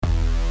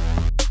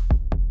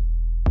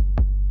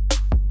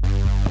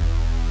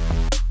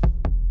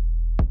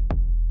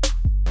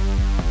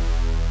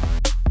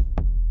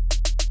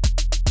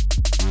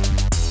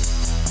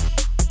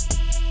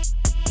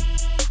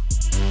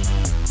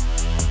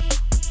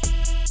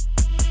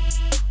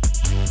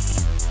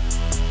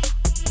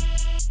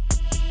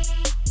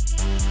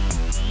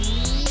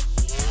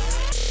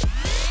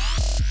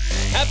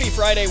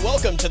Friday.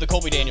 Welcome to the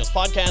Colby Daniels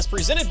podcast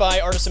presented by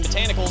Artisan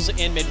Botanicals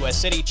in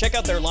Midwest City. Check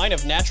out their line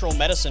of natural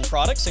medicine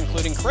products,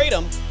 including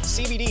Kratom,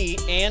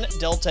 CBD, and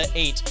Delta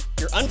 8. If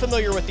you're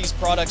unfamiliar with these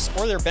products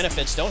or their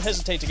benefits, don't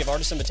hesitate to give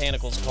Artisan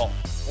Botanicals a call.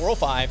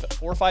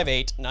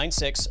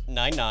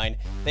 405-458-9699.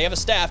 They have a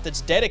staff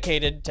that's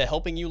dedicated to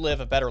helping you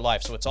live a better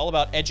life, so it's all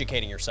about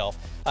educating yourself.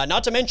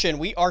 Not to mention,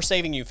 we are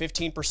saving you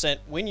 15%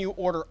 when you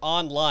order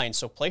online.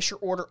 So place your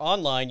order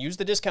online, use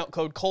the discount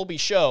code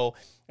ColbyShow,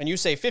 and you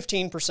save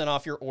 15%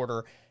 off your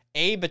order,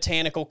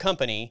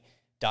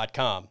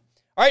 abotanicalcompany.com.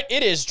 All right,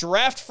 it is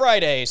Draft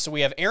Friday, so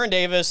we have Aaron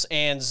Davis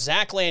and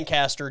Zach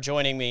Lancaster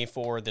joining me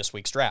for this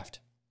week's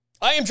draft.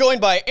 I am joined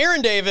by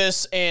Aaron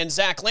Davis and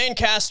Zach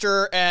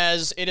Lancaster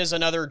as it is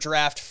another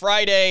Draft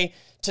Friday.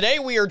 Today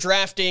we are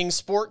drafting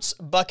sports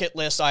bucket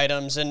list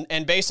items,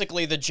 and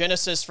basically the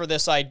genesis for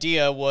this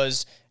idea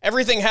was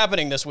everything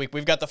happening this week.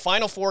 We've got the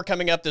Final Four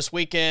coming up this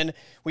weekend.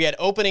 We had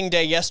opening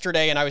day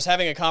yesterday, and I was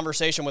having a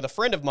conversation with a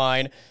friend of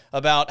mine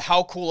about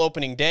how cool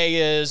opening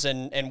day is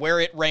and where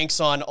it ranks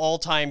on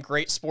all-time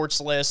great sports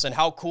lists and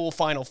how cool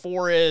Final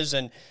Four is.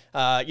 And,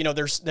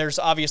 there's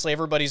obviously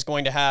everybody's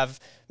going to have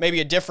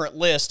maybe a different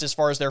list as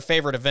far as their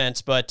favorite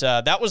events, but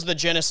that was the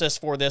genesis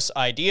for this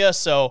idea.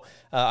 So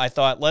I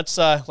thought, let's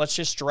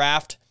just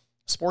draft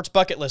sports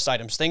bucket list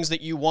items, things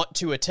that you want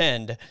to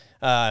attend.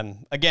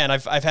 Again,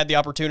 I've had the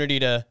opportunity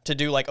to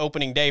do like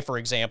opening day, for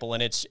example,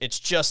 and it's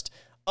just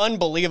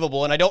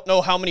unbelievable. And I don't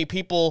know how many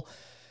people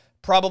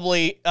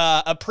probably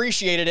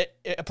appreciate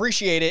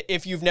it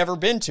if you've never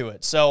been to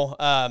it. So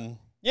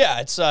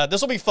it's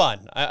this will be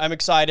fun. I'm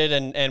excited,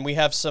 and we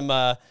have some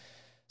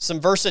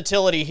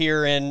versatility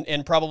here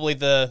in probably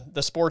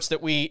the sports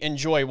that we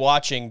enjoy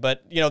watching.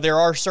 But there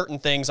are certain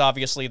things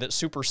obviously that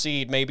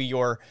supersede maybe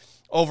your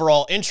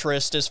overall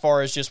interest as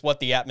far as just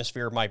what the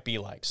atmosphere might be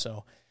like.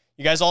 So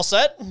you guys all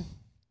set?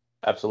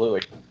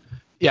 Absolutely.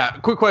 Yeah.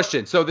 Quick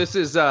question. So this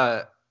is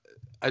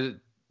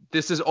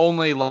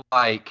only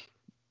like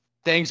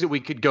things that we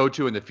could go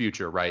to in the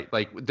future, right?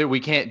 Like that we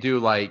can't do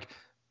like,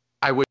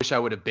 I wish I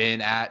would have been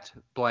at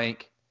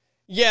blank.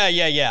 Yeah.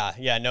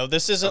 No,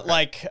 this isn't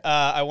like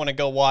I want to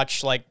go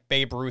watch like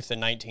Babe Ruth in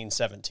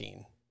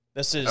 1917.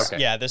 This is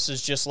This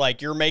is just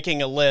like you're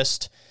making a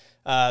list.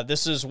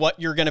 This is what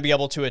you're going to be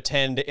able to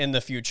attend in the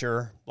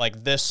future,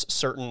 like this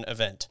certain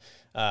event.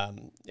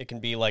 It can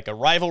be like a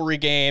rivalry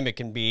game. It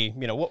can be,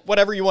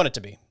 whatever you want it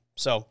to be.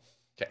 So,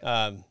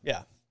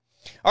 yeah.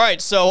 All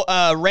right. So,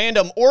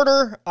 random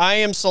order. I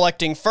am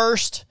selecting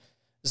first.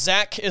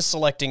 Zach is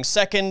selecting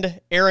second.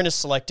 Aaron is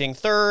selecting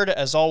third.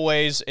 As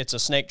always, it's a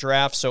snake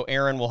draft, so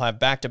Aaron will have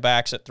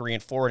back-to-backs at 3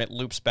 and 4, and it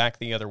loops back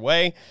the other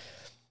way.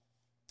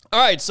 All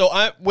right. So,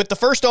 with the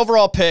first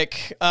overall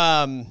pick,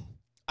 I'm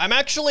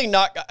going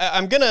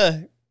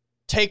to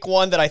take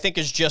one that I think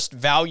is just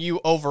value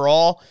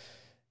overall.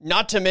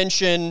 Not to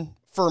mention,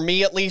 for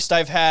me at least,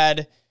 I've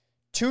had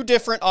 2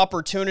 different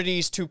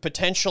opportunities to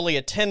potentially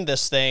attend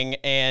this thing,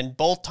 and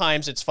both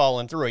times it's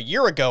fallen through. A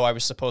year ago, I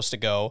was supposed to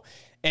go,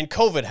 and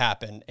COVID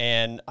happened,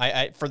 and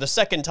I for the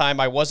second time,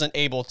 I wasn't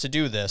able to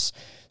do this.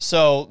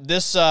 So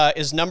this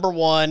is number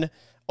 1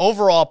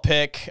 overall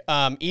pick,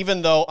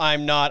 even though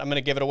I'm going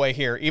to give it away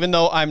here, even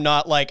though I'm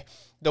not like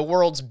the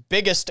world's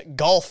biggest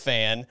golf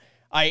fan.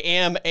 I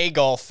am a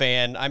golf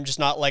fan. I'm just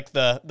not like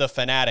the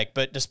fanatic.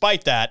 But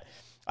despite that,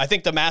 I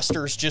think the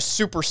Masters just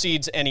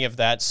supersedes any of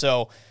that.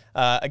 So,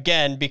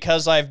 again,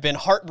 because I've been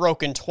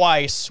heartbroken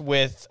twice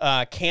with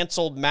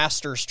canceled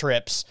Masters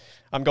trips,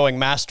 I'm going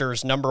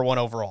Masters number 1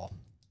 overall.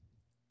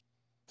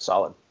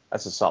 Solid.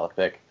 That's a solid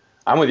pick.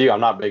 I'm with you.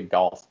 I'm not big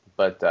golf,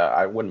 but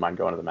I wouldn't mind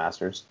going to the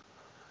Masters.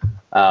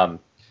 To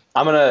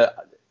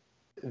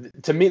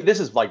me,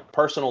 this is like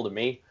personal to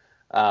me.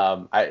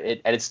 And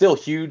it's still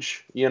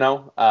huge,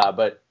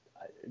 but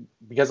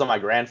because of my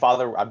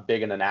grandfather, I'm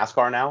big into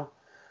NASCAR now.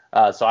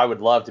 So I would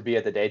love to be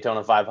at the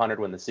Daytona 500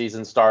 when the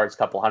season starts, a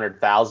couple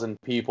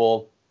 100,000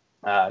 people.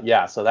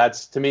 So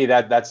that's, to me,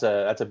 that's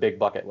a big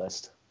bucket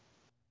list.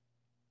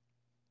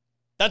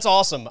 That's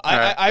awesome.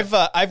 Right.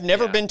 I've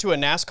never been to a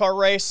NASCAR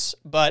race,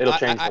 but it'll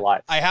change your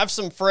life. I have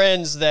some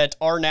friends that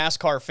are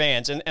NASCAR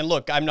fans, and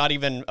look, I'm not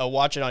even a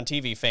watch it on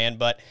TV fan,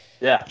 but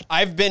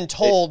I've been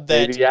told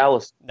that Baby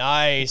Alice.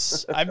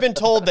 Nice. I've been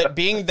told that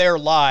being there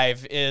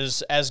live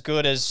is as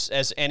good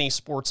as any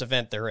sports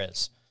event there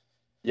is.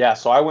 Yeah,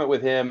 so I went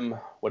with him,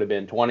 would have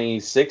been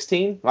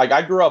 2016. Like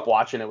I grew up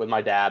watching it with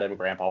my dad and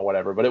grandpa,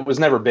 whatever, but it was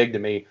never big to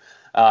me.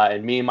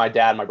 And me and my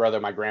dad, my brother,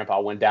 my grandpa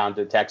went down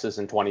to Texas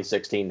in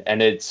 2016,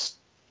 and it's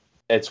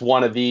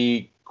one of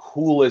the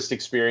coolest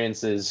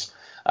experiences.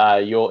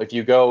 If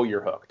you go,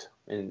 you're hooked,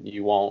 and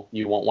you won't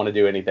want to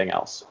do anything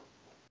else.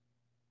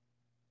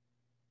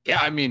 Yeah,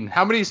 I mean,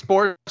 how many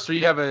sports do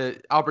you have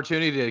an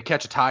opportunity to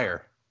catch a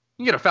tire?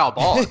 You can get a foul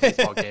ball in a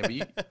baseball game, but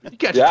you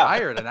catch a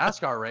tire at a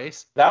NASCAR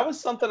race. That was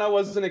something I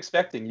wasn't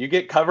expecting. You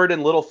get covered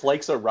in little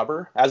flakes of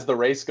rubber as the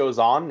race goes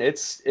on.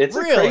 It's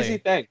really a crazy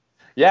thing.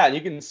 Yeah, and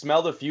you can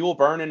smell the fuel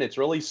burning. It's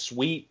really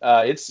sweet.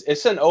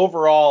 It's an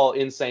overall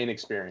insane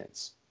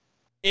experience.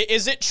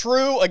 Is it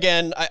true?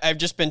 Again, I've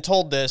just been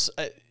told this.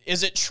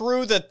 Is it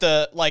true that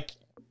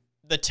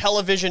the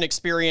television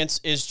experience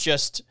is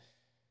just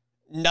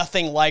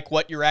nothing like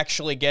what you're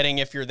actually getting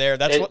if you're there?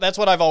 That's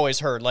what I've always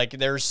heard. Like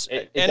there's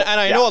and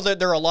I know that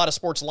there are a lot of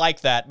sports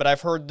like that, but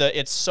I've heard that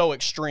it's so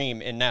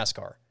extreme in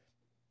NASCAR.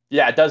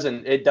 Yeah, it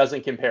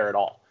doesn't compare at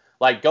all.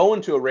 Like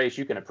going to a race,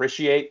 you can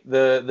appreciate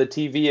the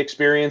TV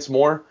experience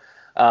more.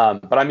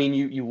 But I mean,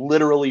 you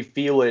literally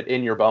feel it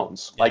in your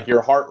bones. Yeah. Like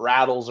your heart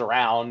rattles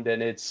around,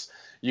 and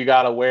you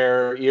got to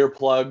wear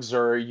earplugs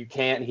or you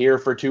can't hear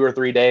for 2 or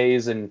 3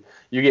 days, and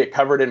you get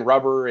covered in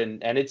rubber.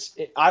 And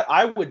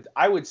I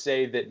would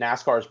say that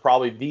NASCAR is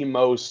probably the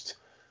most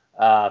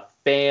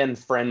fan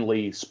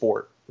friendly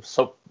sport.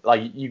 So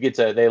like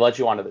they let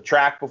you onto the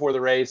track before the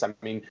race. I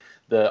mean,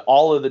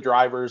 all of the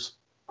drivers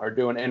are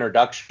doing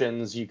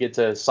introductions. You get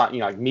to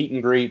like meet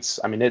and greets.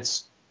 I mean,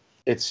 it's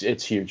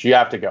huge. You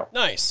have to go.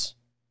 Nice.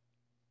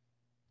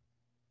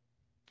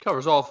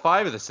 Covers all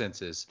 5 of the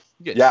senses.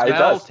 You get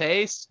smell,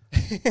 taste.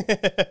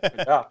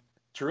 Yeah,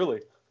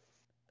 truly.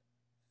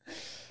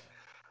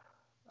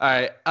 All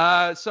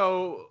right.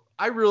 So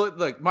I really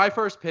look, my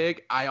first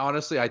pick, I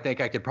think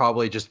I could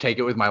probably just take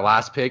it with my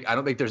last pick. I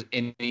don't think there's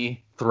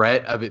any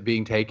threat of it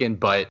being taken,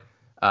 but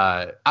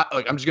I'm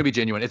just gonna be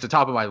genuine. It's the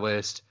top of my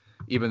list,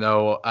 even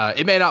though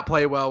it may not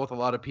play well with a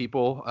lot of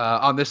people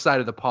on this side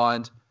of the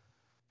pond.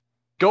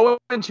 Going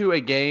into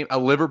a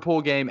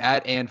Liverpool game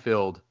at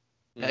Anfield.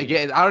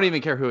 Again, I don't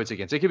even care who it's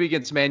against. It could be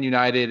against Man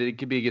United. It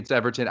could be against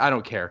Everton. I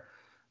don't care.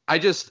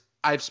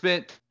 I've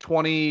spent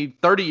 20,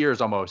 30 years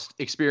almost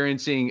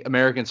experiencing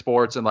American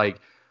sports and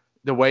like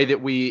the way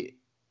that we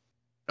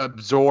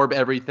absorb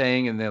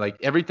everything. And then like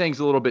everything's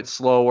a little bit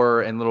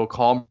slower and a little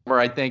calmer,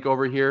 I think,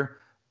 over here.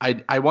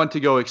 I want to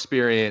go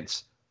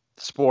experience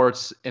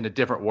sports in a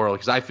different world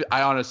because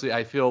I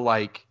honestly feel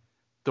like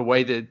the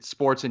way that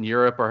sports in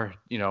Europe are,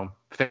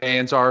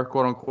 fans are,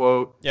 quote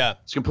unquote. Yeah.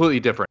 It's completely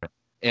different.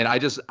 And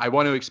I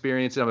want to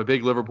experience it. I'm a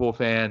big Liverpool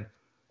fan,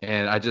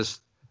 and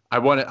I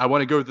want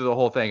to go through the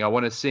whole thing. I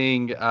want to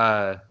sing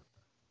 "You'll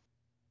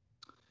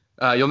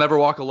Never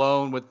Walk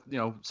Alone" with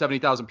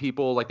 70,000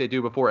 people like they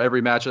do before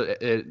every match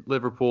at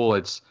Liverpool.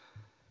 It's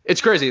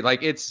crazy.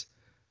 Like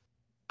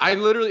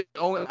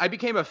I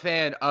became a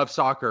fan of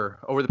soccer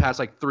over the past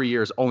 3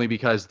 years only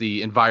because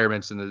the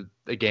environments and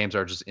the games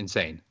are just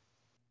insane.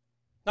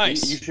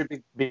 Nice. You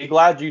should be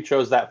glad you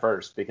chose that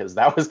first because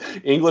that was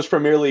English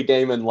Premier League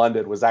game in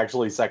London was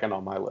actually second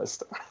on my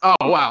list. Oh,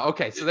 wow.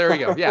 Okay. So there we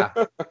go. Yeah.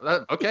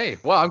 Okay.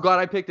 Well, I'm glad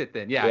I picked it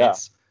then. Yeah.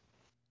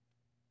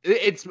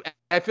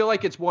 I feel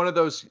like it's one of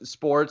those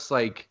sports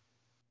like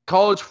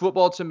college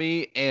football to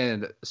me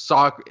and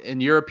soccer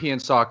and European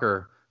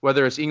soccer,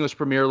 whether it's English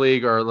Premier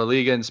League or La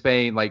Liga in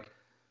Spain, like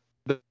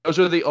those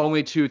are the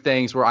only 2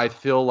 things where I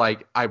feel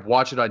like I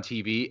watch it on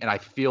TV and I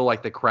feel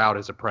like the crowd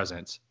is a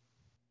presence.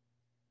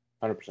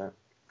 100%.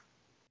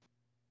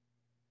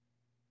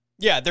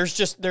 Yeah,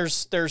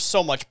 there's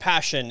so much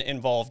passion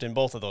involved in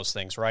both of those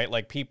things, right?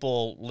 Like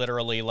people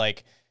literally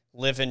like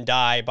live and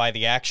die by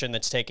the action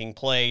that's taking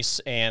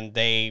place, and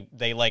they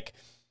like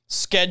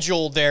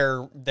schedule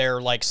their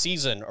like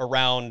season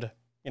around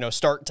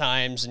start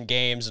times and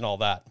games and all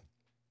that.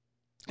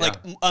 Like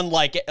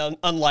unlike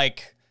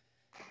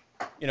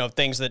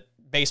things that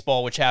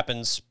baseball, which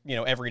happens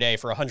every day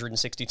for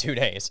 162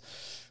 days.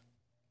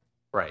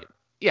 Right.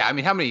 Yeah, I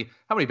mean, how many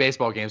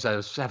baseball games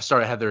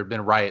have there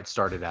been riots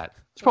started at?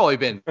 There's probably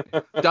been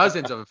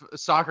dozens of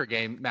soccer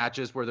game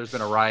matches where there's been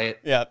a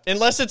riot. Yeah,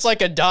 unless it's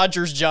like a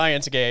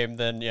Dodgers-Giants game,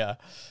 then yeah.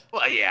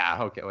 Well, yeah,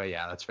 okay, well,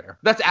 yeah, that's fair.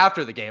 That's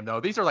after the game, though.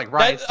 These are like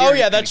riots.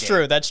 That's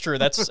true. That's true.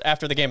 That's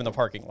after the game in the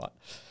parking lot.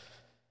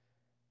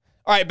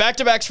 All right,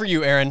 back-to-backs for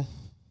you, Aaron.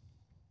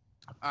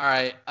 All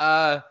right.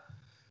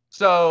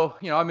 So,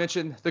 I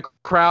mentioned the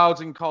crowds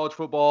in college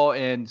football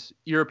and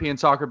European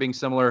soccer being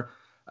similar.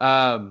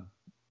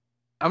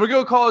 I'm going to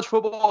go college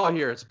football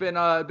here. It's been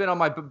on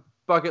my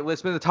bucket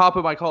list, been the top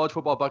of my college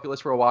football bucket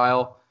list for a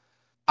while.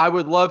 I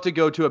would love to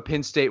go to a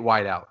Penn State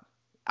whiteout.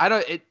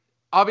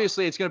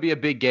 Obviously it's going to be a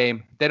big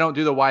game. They don't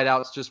do the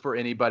whiteouts just for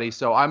anybody.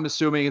 So I'm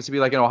assuming it's going to be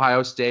like an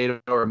Ohio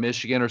State or a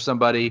Michigan or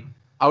somebody.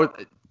 I would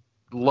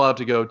love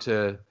to go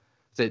to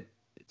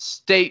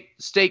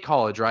State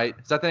College, right?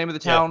 Is that the name of the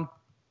town?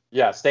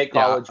 Yeah, State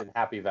College in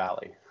Happy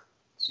Valley.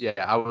 Yeah,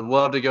 I would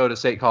love to go to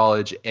State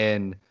College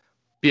and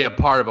be a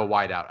part of a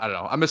whiteout. I don't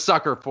know. I'm a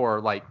sucker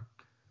for like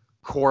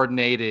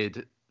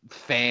coordinated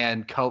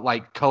fan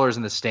colors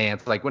in the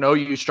stands. Like when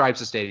OU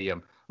stripes the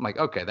stadium, I'm like,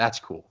 okay, that's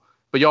cool.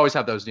 But you always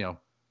have those,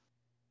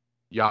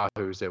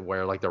 yahoos that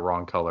wear like the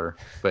wrong color.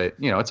 But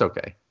it's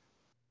okay.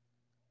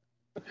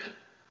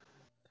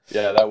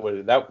 Yeah,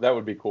 that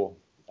would be cool.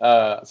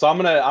 So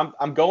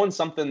I'm going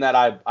something that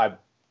I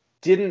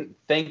didn't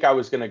think I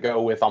was gonna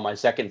go with on my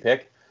second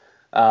pick,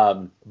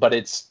 but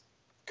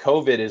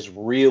COVID is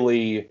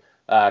really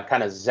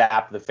kind of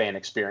zapped the fan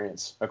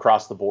experience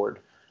across the board.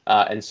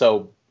 And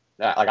so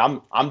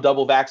I'm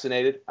double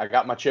vaccinated. I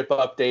got my chip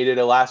updated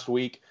last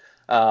week.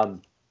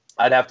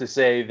 I'd have to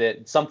say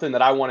that something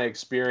that I want to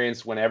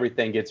experience when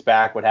everything gets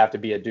back would have to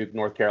be a Duke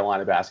North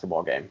Carolina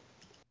basketball game.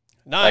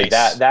 Nice.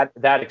 Like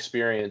that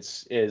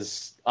experience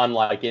is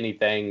unlike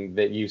anything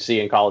that you see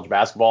in college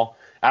basketball.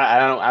 I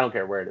don't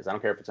care where it is. I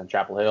don't care if it's in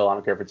Chapel Hill. I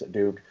don't care if it's at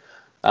Duke.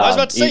 I was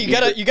about to say you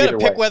gotta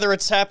pick way. whether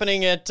it's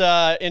happening at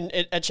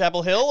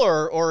Chapel Hill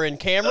or in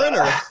Cameron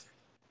or.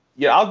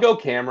 Yeah, I'll go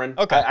Cameron.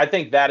 Okay. I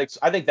think that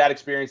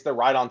experience, they're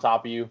right on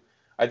top of you.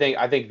 I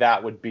think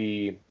that'd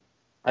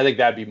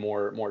be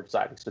more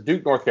exciting. So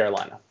Duke North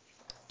Carolina.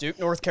 Duke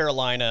North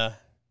Carolina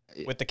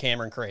with the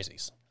Cameron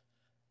Crazies.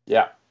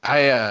 Yeah.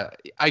 I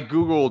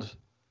Googled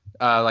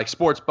like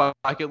sports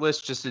bucket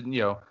list just to,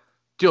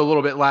 do a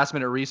little bit last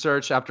minute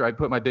research after I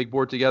put my big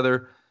board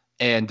together.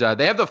 And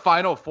they have the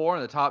Final Four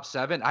in the top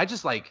 7.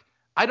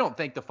 I don't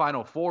think the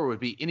Final Four would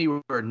be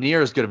anywhere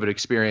near as good of an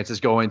experience as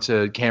going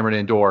to Cameron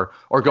Indoor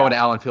or going to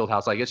Allen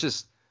Fieldhouse. Like, it's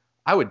just,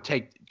 I would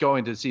take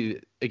going to see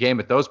a game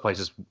at those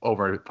places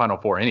over Final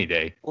Four any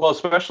day. Well,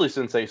 especially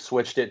since they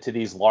switched it to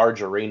these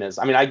large arenas.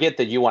 I mean, I get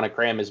that you want to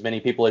cram as many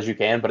people as you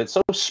can, but it's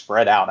so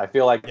spread out. I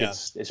feel like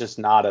it's just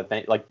not a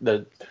thing. Like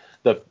the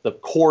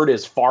court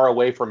is far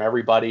away from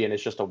everybody, and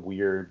it's just a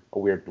weird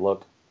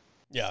look.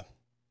 Yeah,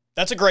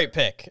 that's a great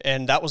pick,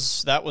 and that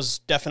was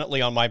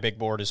definitely on my big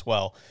board as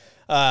well.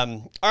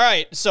 All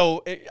right,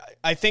 so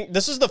I think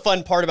this is the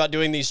fun part about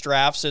doing these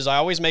drafts is I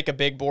always make a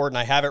big board and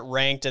I have it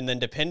ranked, and then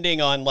depending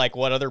on like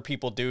what other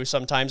people do,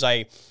 sometimes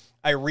I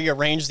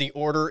rearrange the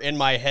order in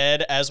my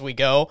head as we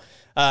go.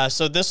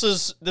 So this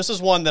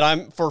is one that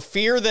I'm, for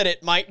fear that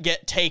it might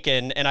get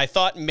taken, and I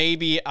thought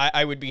maybe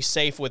I would be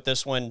safe with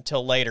this one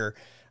till later.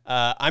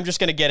 I'm just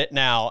going to get it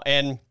now.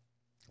 And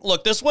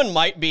look, this one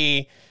might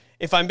be,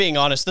 if I'm being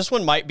honest, this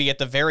one might be at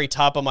the very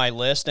top of my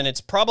list, and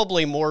it's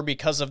probably more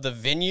because of the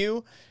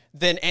venue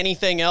than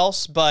anything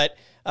else, but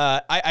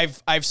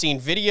I've seen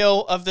video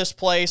of this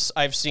place,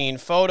 I've seen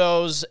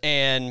photos,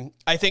 and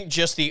I think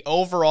just the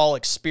overall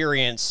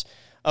experience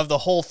of the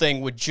whole thing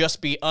would just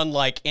be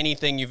unlike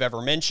anything you've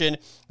ever mentioned.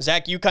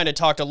 Zach, you kind of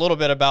talked a little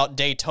bit about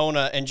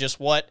Daytona and just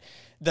what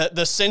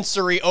the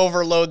sensory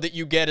overload that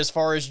you get as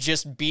far as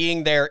just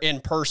being there in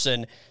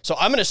person. So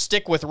I'm going to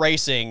stick with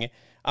racing.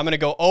 I'm going to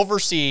go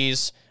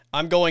overseas.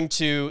 I'm going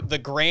to the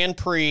Grand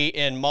Prix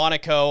in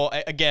Monaco.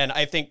 Again,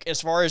 I think as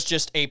far as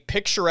just a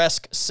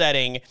picturesque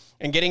setting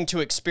and getting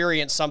to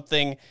experience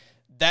something,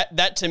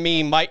 that to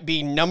me might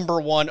be number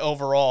one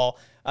overall.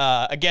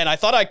 Again, I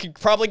thought I could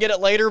probably get it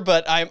later,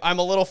 but I'm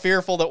a little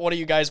fearful that one of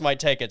you guys might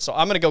take it. So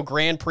I'm going to go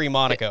Grand Prix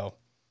Monaco.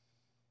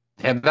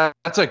 And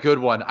that's a good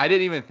one. I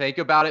didn't even think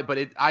about it, but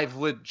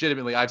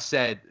I've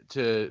said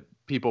to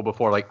people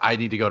before, like, I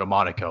need to go to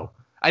Monaco.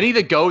 I need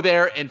to go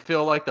there and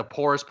feel like the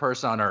poorest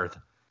person on earth.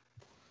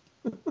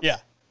 Yeah,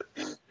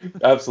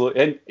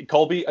 absolutely. And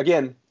Colby,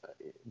 again,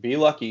 be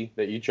lucky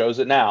that you chose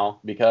it now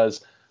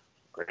because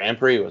Grand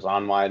Prix was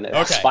on my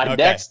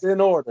next in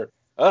order.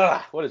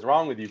 Ugh, what is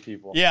wrong with you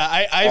people? Yeah,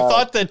 I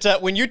thought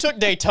that when you took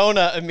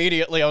Daytona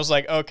immediately, I was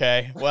like,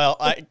 okay, well,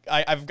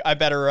 I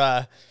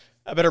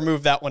better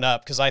move that one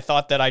up because I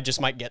thought that I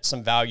just might get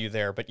some value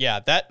there. But yeah,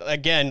 that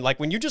again, like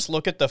when you just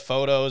look at the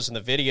photos and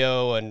the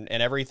video and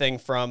everything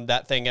from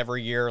that thing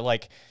every year,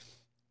 like.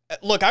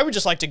 Look, I would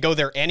just like to go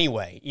there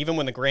anyway, even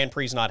when the Grand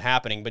Prix is not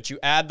happening. But you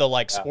add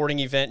the sporting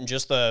event and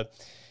just the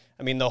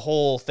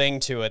whole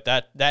thing to it.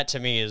 That to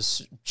me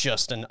is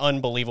just an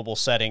unbelievable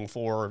setting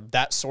for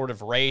that sort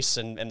of race,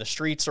 and the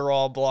streets are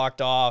all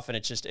blocked off, and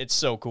it's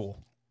so cool.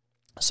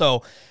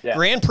 So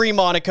Grand Prix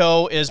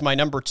Monaco is my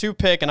number 2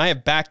 pick, and I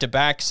have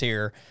back-to-backs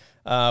here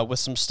with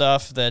some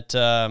stuff that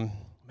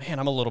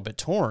I'm a little bit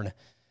torn.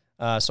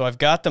 So I've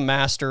got the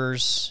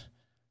Masters,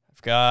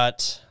 I've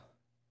got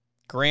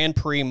Grand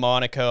Prix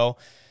Monaco.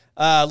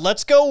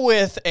 Let's go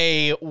with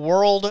a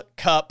World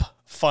Cup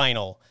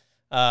final.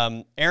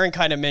 Aaron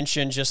kind of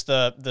mentioned just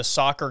the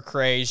soccer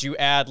craze. You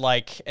add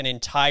like an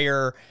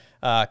entire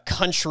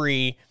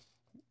country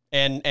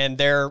and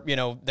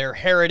their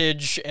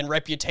heritage and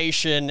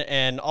reputation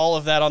and all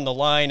of that on the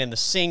line, and the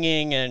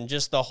singing and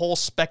just the whole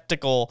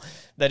spectacle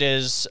that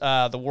is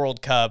the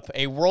World Cup.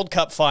 A World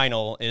Cup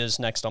final is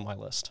next on my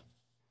list.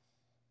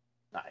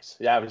 Nice.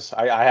 Yeah,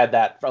 I had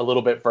that a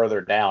little bit further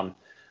down.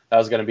 That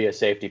was going to be a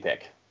safety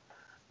pick.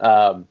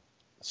 So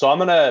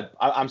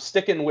I'm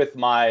sticking with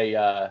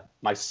my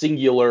my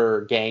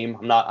singular game.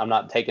 I'm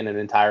not taking an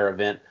entire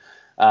event.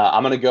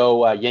 I'm going to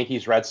go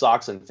Yankees Red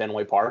Sox in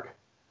Fenway Park.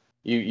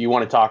 You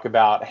want to talk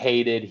about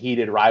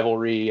heated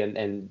rivalry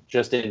and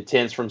just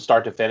intense from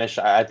start to finish.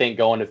 I think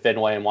going to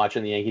Fenway and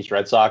watching the Yankees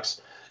Red Sox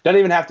doesn't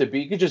even have to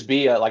be. It could just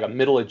be like a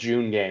middle of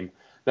June game.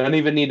 Doesn't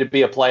even need to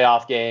be a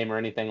playoff game or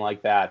anything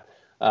like that.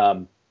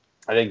 I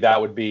think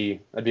that'd be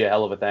a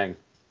hell of a thing.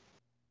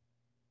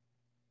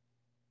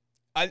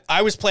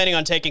 I was planning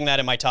on taking that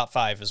in my top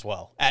 5 as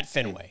well at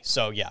Fenway.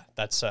 So yeah,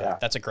 that's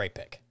a great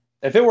pick.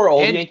 If it were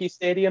old Yankee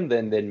Stadium,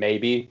 then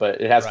maybe,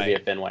 but it has to be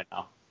at Fenway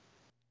now.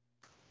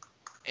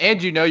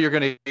 And you're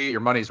going to get your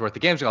money's worth. The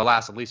game's going to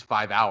last at least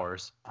 5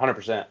 hours.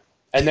 100%.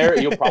 And there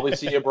you'll probably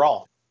see a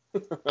brawl.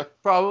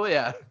 Probably,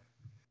 yeah.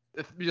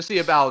 You'll see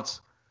about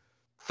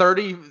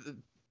 30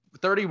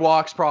 30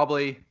 walks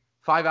probably,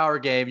 5-hour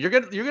game. You're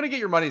gonna get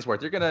your money's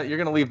worth. You're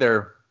gonna leave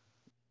there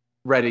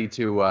ready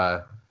to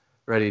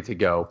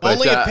go. But,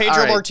 only if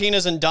Pedro right.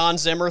 Martinez and Don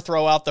Zimmer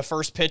throw out the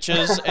first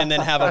pitches and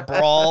then have a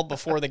brawl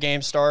before the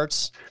game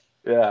starts.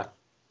 Yeah.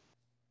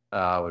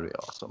 Would be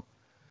awesome.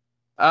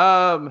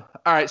 All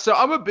right, so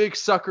I'm a big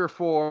sucker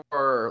for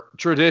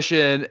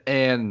tradition,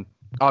 and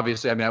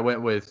obviously, I mean, I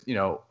went with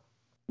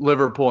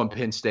Liverpool and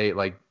Penn State,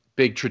 like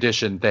big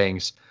tradition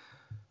things.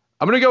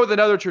 I'm gonna go with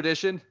another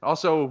tradition,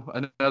 also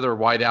another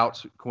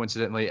whiteout.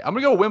 Coincidentally, I'm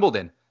gonna go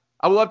Wimbledon.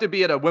 I would love to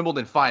be at a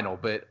Wimbledon final,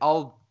 but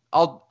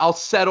I'll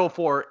settle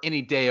for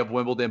any day of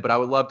Wimbledon. But I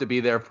would love to be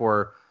there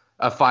for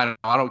a final.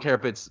 I don't care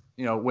if it's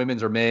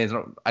women's or men's.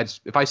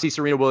 If I see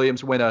Serena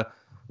Williams win a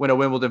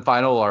Wimbledon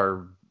final,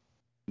 or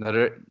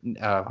Federer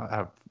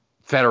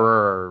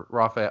or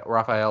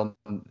Rafael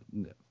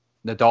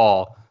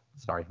Nadal.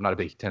 Sorry, I'm not a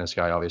big tennis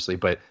guy, obviously,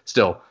 but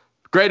still,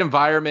 great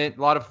environment,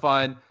 a lot of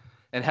fun,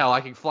 and hell,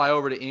 I can fly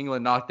over to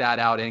England, knock that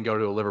out, and go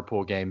to a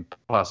Liverpool game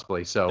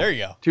possibly. So there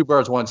you go. 2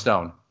 birds, 1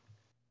 stone.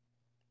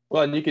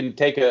 Well, and you can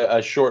take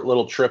a short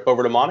little trip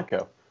over to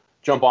Monaco,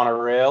 jump on a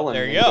rail,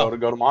 and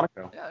go to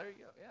Monaco. Yeah, there you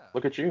go. Yeah.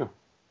 Look at you.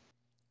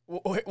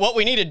 What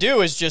we need to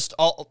do is just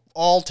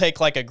all take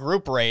like a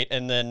group rate,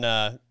 and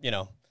then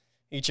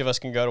each of us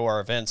can go to our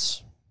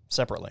events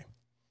separately.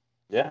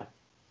 Yeah.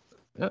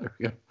 Yeah, there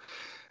we go.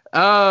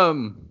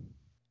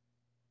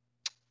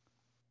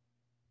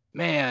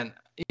 Man,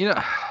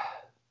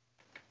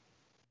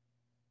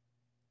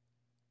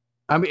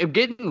 I'm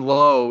getting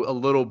low a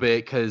little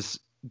bit because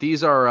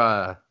these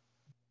are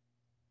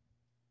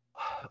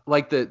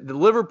like the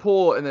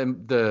Liverpool and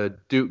then the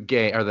Duke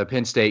game or the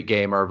Penn State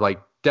game are like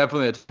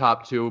definitely the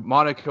top 2.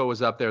 Monaco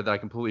was up there that I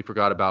completely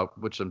forgot about,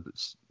 which I'm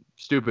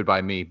stupid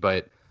by me,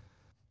 but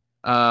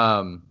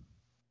I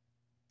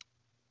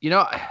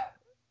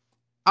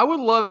would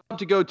love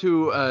to go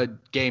to a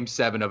Game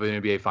 7 of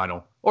an NBA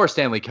final or a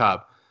Stanley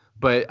Cup,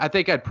 but I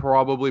think I'd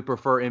probably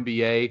prefer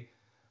NBA.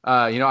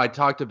 I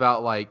talked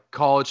about like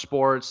college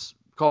sports,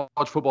 college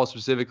football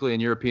specifically,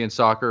 and European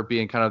soccer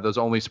being kind of those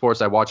only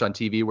sports I watch on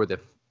TV where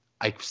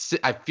I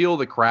feel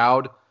the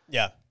crowd.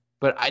 Yeah.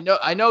 But I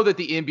know that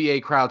the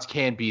NBA crowds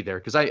can be there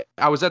because I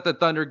was at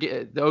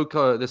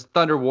the this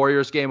Thunder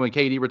Warriors game when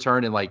KD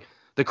returned, and like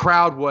the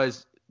crowd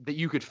was that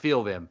you could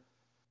feel them.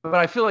 But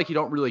I feel like you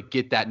don't really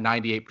get that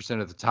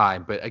 98% of the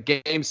time. But a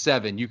Game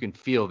 7, you can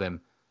feel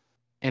them.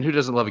 And who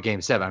doesn't love a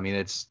Game 7? I mean,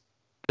 it's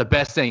the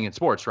best thing in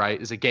sports, right?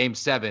 Is a Game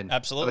 7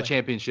 Absolutely. of a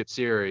championship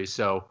series.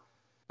 So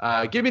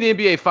give me the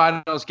NBA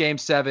Finals Game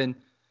 7.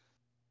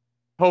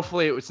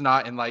 Hopefully it was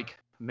not in like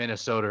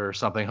Minnesota or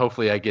something.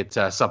 Hopefully I get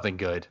something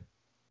good.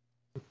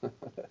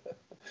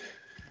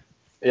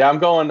 Yeah, I'm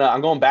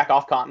going back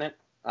off continent.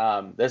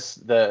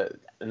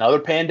 Another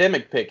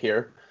pandemic pick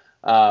here.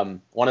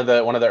 One of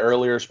the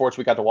earlier sports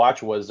we got to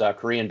watch was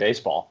Korean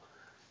baseball,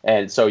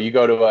 and so you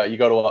go to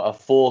a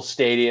full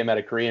stadium at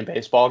a Korean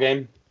baseball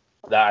game.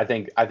 That I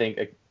think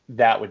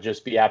that would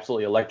just be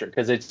absolutely electric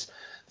because it's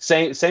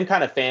same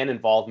kind of fan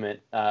involvement.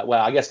 Well,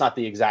 I guess not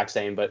the exact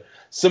same, but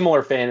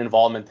similar fan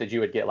involvement that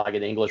you would get like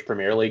an English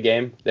Premier League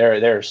game.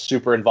 They're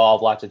super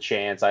involved, lots of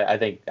chants. I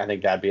think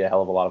that'd be a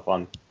hell of a lot of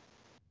fun.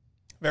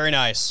 Very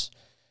nice.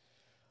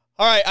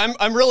 All right,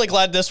 I'm really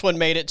glad this one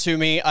made it to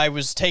me. I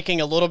was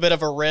taking a little bit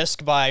of a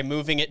risk by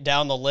moving it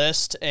down the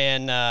list,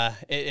 and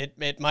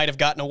it might have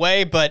gotten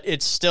away, but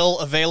it's still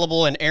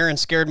available, and Aaron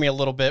scared me a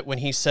little bit when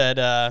he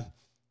said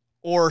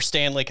or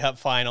Stanley Cup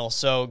final.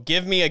 So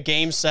give me a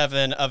Game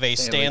 7 of a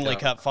Stanley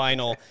Cup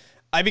final.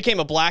 I became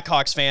a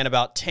Blackhawks fan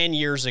about 10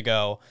 years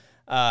ago,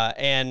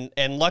 and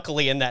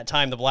luckily in that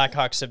time, the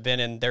Blackhawks have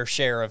been in their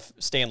share of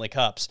Stanley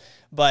Cups.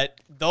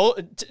 But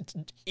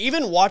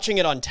even watching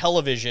it on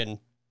television,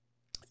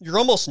 you're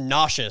almost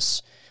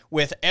nauseous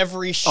with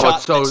every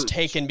shot that's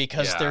taken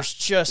because there's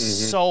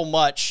just so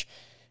much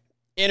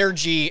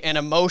energy and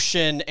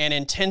emotion and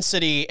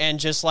intensity, and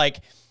just like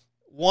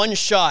one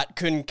shot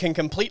can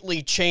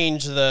completely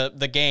change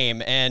the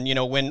game. And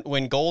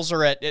when goals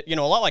are at a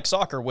lot like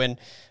soccer, when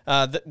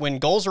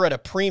goals are at a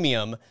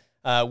premium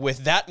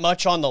with that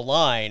much on the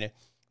line,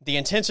 the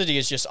intensity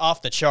is just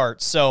off the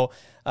charts. So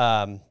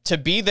to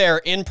be there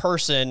in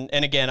person,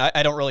 and again,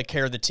 I don't really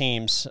care the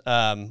teams.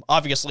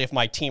 Obviously, if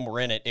my team were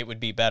in it, it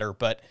would be better.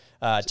 But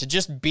to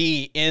just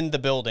be in the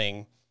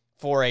building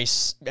for a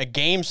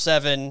Game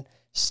 7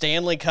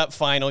 Stanley Cup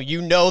final,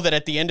 that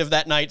at the end of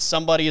that night,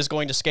 somebody is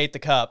going to skate the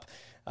cup.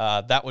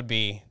 That would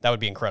be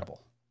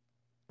incredible.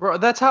 Bro,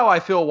 that's how I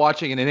feel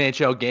watching an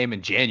NHL game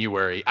in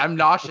January. I'm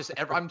nauseous.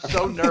 I'm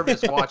so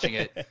nervous watching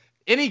it.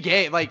 Any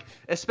game, like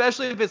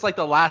especially if it's like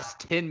the last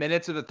 10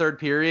 minutes of the third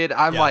period,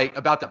 I'm like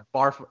about to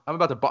barf.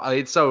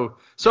 It's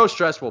so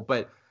stressful.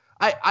 But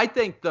I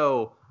think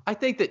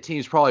that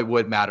teams probably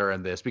would matter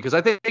in this because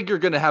I think you're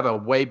going to have a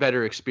way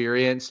better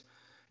experience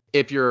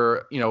if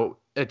you're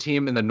a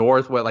team in the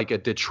North, like a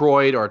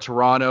Detroit or a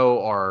Toronto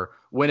or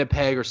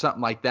Winnipeg or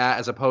something like that,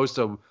 as opposed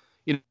to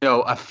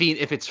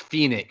if it's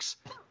Phoenix.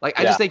 Like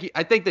I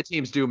think the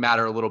teams do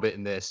matter a little bit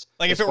in this.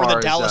 Like if it were the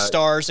Dallas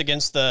Stars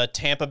against the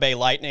Tampa Bay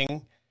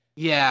Lightning.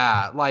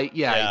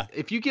 Yeah.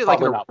 If you get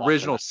Probably like not an watching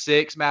original that.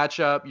 6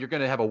 matchup, you're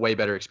going to have a way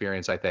better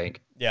experience, I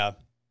think. Yeah.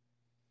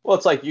 Well,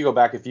 it's like you go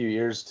back a few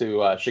years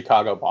to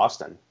Chicago,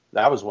 Boston.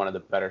 That was one of the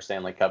better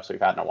Stanley Cups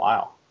we've had in a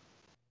while.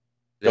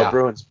 Go Yeah.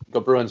 Bruins! Go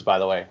Bruins! By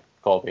the way,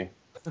 Colby.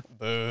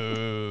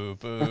 Boo,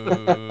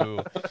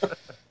 boo.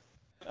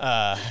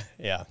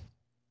 Yeah.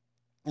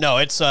 No,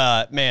 it's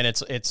man,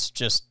 it's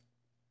just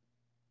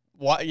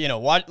what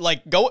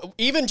like go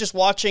even just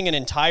watching an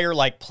entire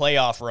like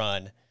playoff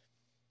run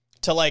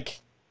to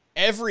like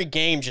every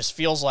game just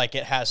feels like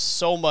it has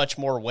so much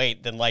more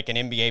weight than like an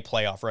NBA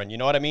playoff run. You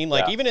know what I mean?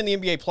 Like even in the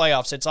NBA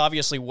playoffs, it's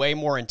obviously way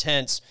more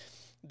intense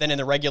than in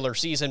the regular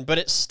season, but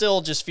it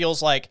still just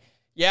feels like,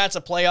 yeah, it's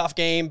a playoff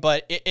game,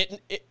 but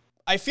it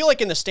I feel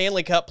like in the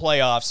Stanley Cup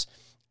playoffs,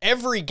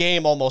 every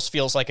game almost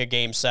feels like a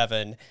game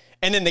 7.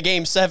 And then the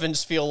game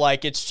 7s feel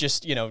like it's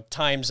just,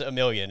 times a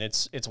million.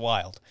 It's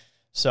wild.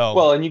 So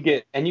well, and you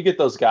get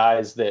those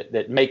guys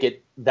that make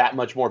it that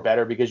much more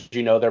better because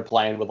they're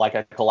playing with like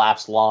a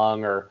collapsed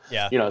lung or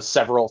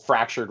several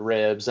fractured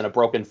ribs and a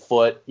broken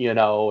foot,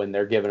 and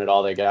they're giving it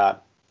all they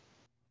got.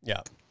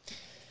 Yeah.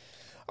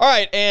 All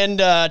right, and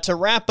to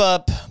wrap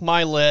up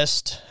my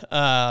list,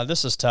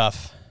 this is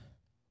tough.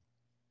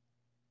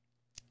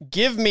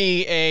 Give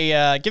me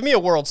a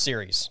World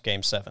Series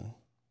Game 7.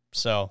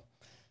 So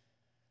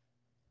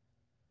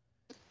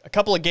a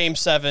couple of Game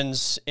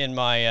 7s in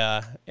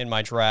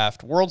my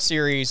draft. World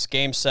Series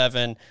Game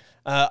 7.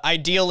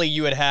 Ideally,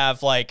 you would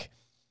have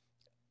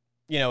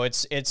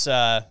it's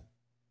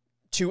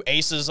 2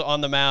 aces on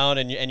the mound,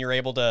 and you're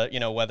able to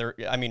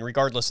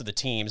regardless of the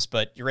teams,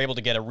 but you're able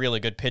to get a really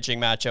good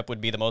pitching matchup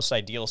would be the most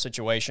ideal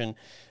situation.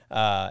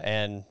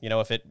 And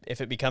if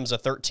it becomes a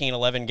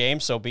 13-11 game,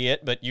 so be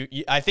it. But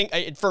I think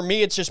for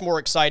me, it's just more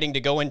exciting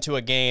to go into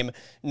a game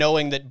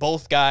knowing that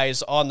both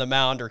guys on the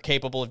mound are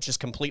capable of just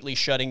completely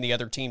shutting the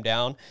other team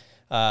down.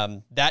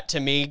 That to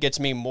me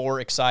gets me more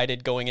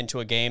excited going into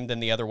a game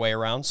than the other way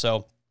around.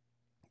 So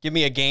give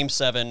me a Game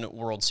 7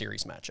 World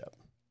Series matchup.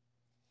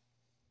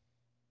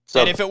 So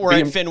and if it were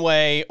at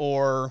Fenway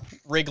or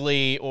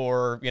Wrigley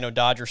or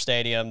Dodger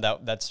Stadium,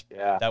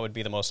 that would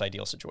be the most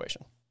ideal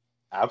situation.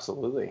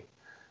 Absolutely.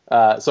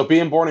 So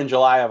being born in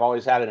July, I've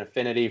always had an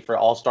affinity for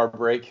All-Star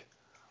break.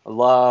 I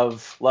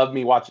love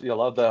me watching.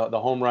 Love the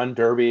home run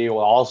derby,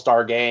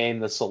 All-Star game,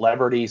 the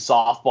celebrity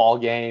softball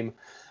game.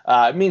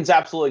 It means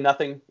absolutely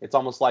nothing. It's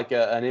almost like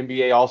an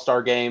NBA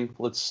All-Star game.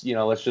 Let's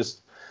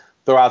just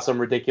throw out some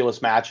ridiculous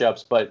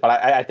matchups, but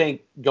I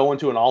think going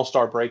to an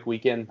All-Star break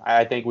weekend,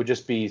 I think would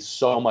just be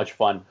so much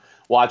fun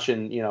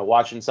watching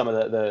some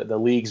of the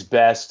league's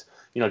best,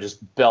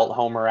 just belt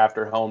homer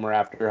after homer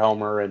after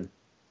homer and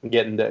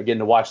getting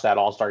to watch that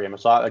All-Star game.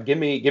 So give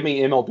me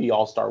MLB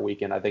All-Star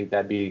weekend. I think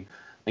that'd be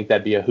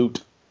a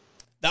hoot.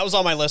 That was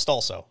on my list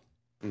also.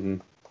 Mm-hmm.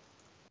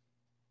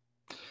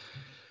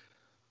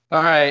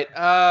 All right.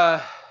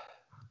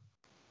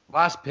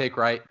 Last pick,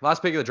 right?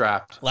 Last pick of the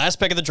draft. Last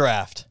pick of the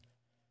draft.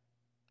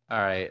 All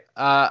right.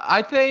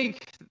 I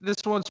think this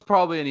one's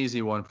probably an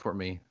easy one for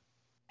me.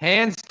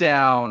 Hands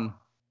down,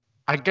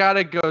 I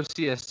gotta go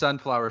see a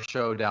Sunflower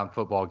Showdown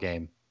football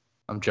game.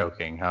 I'm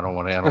joking. I don't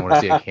want to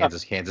see a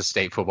Kansas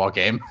State football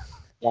game.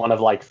 One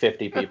of like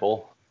 50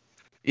 people.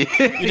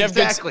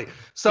 Exactly.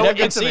 So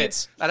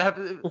intimate.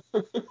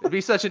 It'd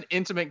be such an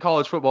intimate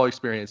college football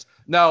experience.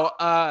 No.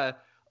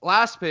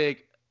 Last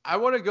pick. I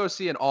want to go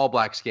see an All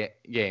Blacks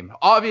game.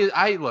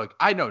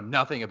 I know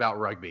nothing about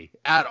rugby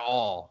at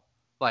all.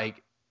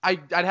 Like.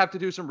 I'd have to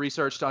do some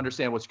research to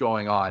understand what's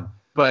going on,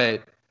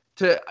 but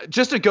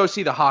to go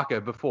see the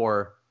haka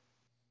before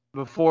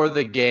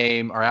the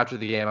game or after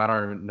the game, I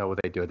don't even know what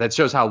they do. That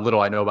shows how little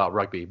I know about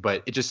rugby.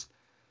 But it just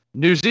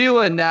New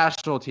Zealand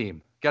national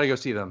team, got to go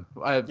see them.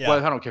 I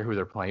don't care who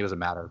they're playing; it doesn't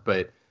matter.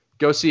 But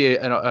go see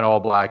an All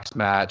Blacks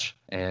match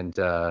and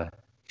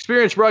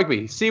experience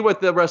rugby. See what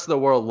the rest of the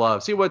world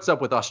loves. See what's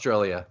up with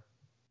Australia.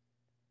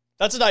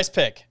 That's a nice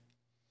pick.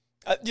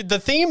 The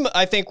theme,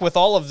 I think, with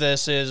all of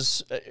this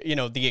is,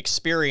 the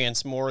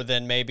experience more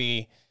than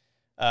maybe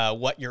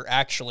what you're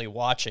actually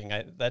watching.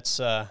 That's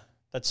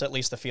at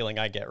least the feeling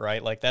I get,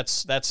 right? Like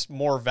that's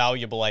more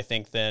valuable, I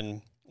think,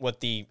 than what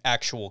the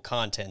actual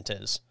content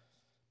is.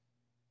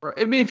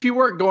 I mean, if you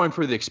weren't going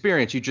for the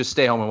experience, you just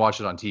stay home and watch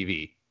it on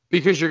TV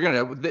because you're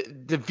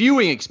the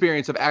viewing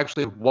experience of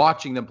actually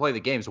watching them play the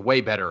game is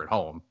way better at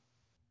home.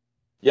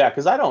 Yeah,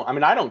 because I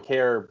don't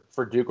care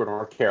for Duke or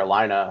North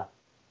Carolina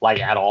like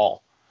at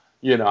all.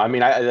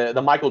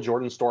 The Michael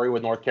Jordan story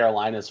with North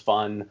Carolina is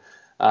fun,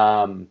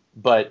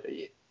 but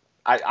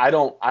I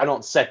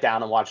don't sit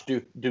down and watch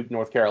Duke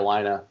North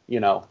Carolina,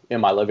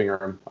 in my living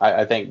room.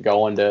 I think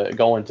going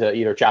to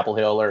either Chapel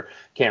Hill or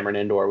Cameron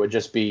Indoor would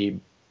just be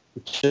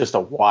a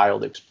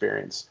wild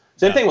experience.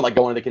 Same thing with like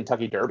going to the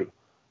Kentucky Derby.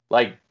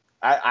 Like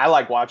I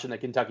like watching the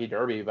Kentucky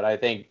Derby, but I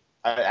think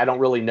I don't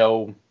really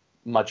know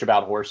much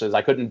about horses.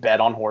 I couldn't bet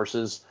on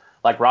horses.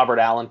 Like Robert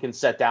Allen can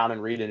sit down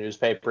and read a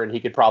newspaper, and he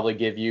could probably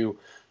give you,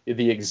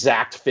 the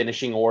exact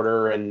finishing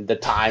order and the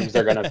times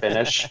they're going to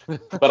finish,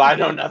 but I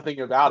know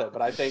nothing about it.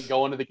 But I think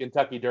going to the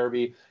Kentucky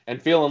Derby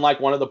and feeling like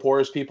one of the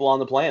poorest people on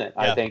the planet,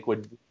 I think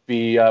would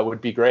be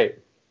great.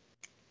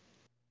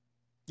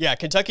 Yeah,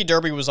 Kentucky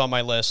Derby was on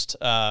my list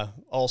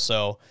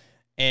also.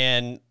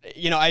 And,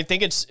 I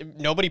think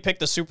nobody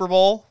picked the Super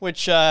Bowl,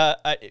 which,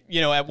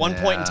 at one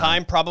point in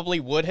time probably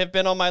would have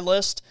been on my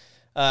list.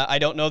 I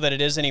don't know that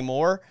it is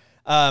anymore.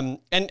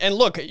 And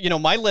look,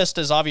 my list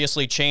has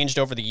obviously changed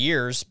over the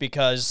years,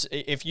 because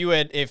if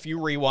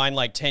you rewind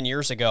like 10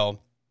 years ago,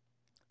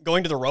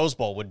 going to the Rose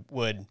Bowl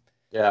would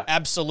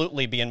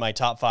absolutely be in my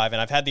top 5.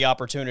 And I've had the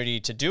opportunity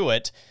to do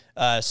it.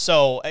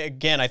 So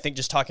again, I think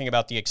just talking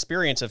about the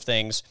experience of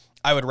things,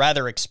 I would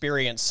rather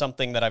experience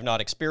something that I've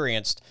not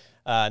experienced.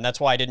 And that's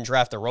why I didn't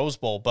draft the Rose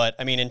Bowl. But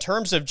I mean, in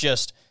terms of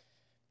just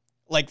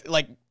like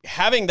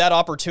having that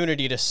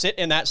opportunity to sit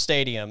in that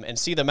stadium and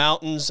see the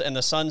mountains and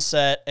the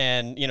sunset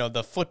and,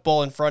 the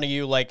football in front of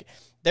you, like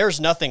there's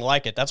nothing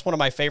like it. That's one of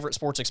my favorite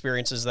sports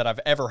experiences that I've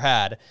ever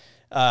had.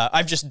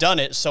 I've just done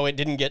it, so it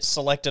didn't get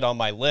selected on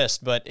my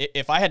list. But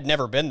if I had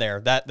never been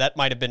there, that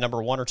might have been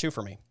number 1 or 2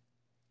 for me.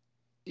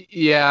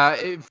 Yeah,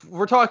 if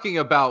we're talking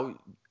about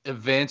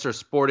events or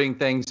sporting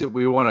things that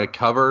we want to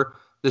cover,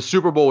 the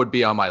Super Bowl would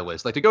be on my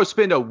list. Like to go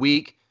spend a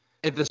week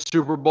at the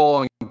Super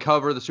Bowl and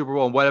cover the Super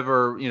Bowl and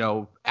whatever,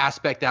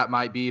 aspect that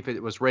might be, if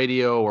it was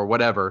radio or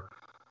whatever,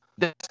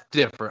 that's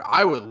different.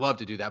 I would love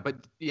to do that. But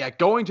yeah,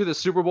 going to the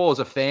Super Bowl as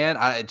a fan,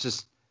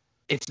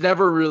 it's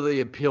never really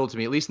appealed to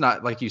me, at least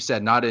not, like you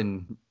said, not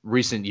in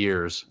recent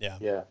years.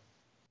 Yeah.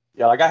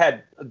 Like I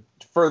had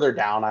further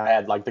down, I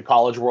had like the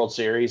College World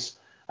Series.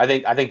 I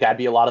think that'd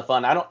be a lot of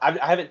fun. I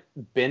haven't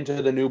been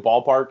to the new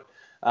ballpark.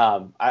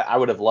 I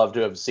would have loved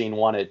to have seen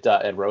one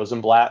at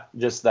Rosenblatt,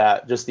 just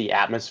the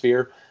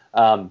atmosphere.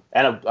 And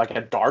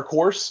a dark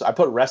horse, I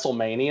put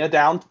WrestleMania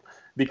down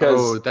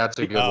because that's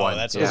a good one.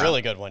 That's a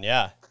really good one.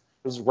 Yeah.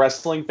 Because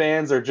wrestling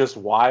fans are just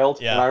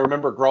wild. Yeah. And I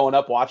remember growing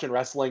up watching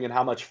wrestling and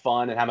how much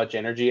fun and how much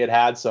energy it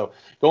had. So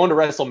going to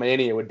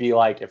WrestleMania would be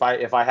like, if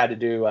I had to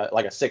do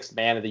like a sixth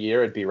man of the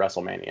year, it'd be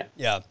WrestleMania.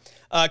 Yeah.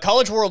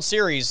 College World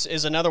Series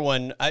is another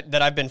one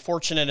that I've been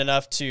fortunate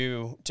enough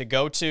to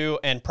go to,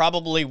 and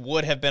probably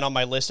would have been on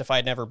my list if I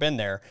had never been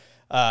there.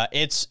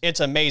 It's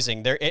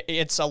amazing.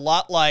 It's a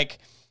lot like,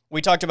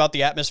 we talked about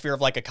the atmosphere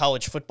of like a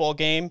college football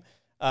game.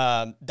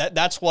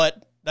 That's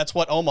what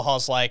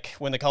Omaha's like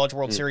when the College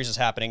World Series is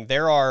happening.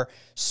 There are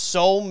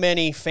so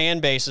many fan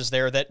bases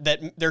there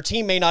that their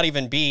team may not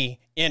even be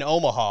in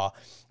Omaha,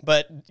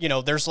 but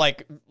there's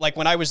like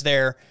when I was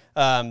there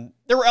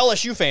were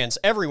LSU fans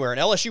everywhere,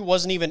 and LSU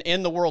wasn't even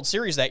in the World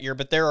Series that year,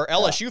 but there are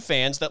LSU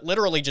fans that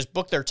literally just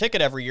book their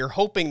ticket every year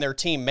hoping their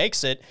team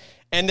makes it,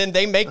 and then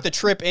they make the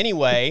trip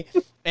anyway.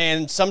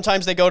 And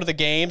sometimes they go to the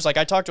games. Like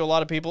I talk to a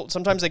lot of people.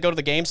 Sometimes they go to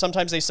the games.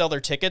 Sometimes they sell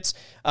their tickets.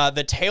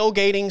 The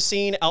tailgating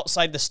scene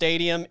outside the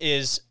stadium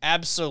is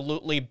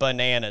absolutely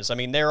bananas. I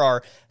mean, there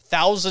are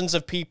thousands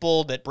of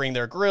people that bring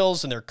their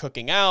grills and they're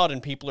cooking out,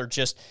 and people are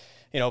just,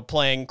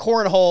 playing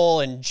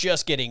cornhole and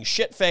just getting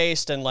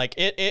shit-faced. And like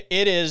it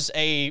is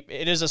a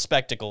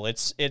spectacle.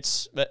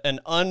 It's an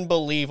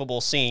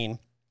unbelievable scene.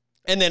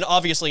 And then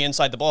obviously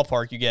inside the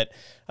ballpark, you get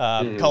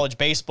college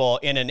baseball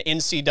in an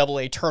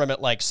NCAA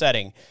tournament-like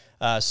setting.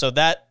 So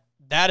that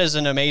is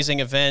an amazing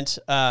event.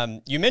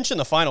 You mentioned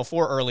the Final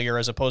Four earlier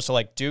as opposed to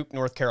like Duke,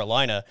 North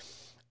Carolina.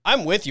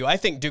 I'm with you. I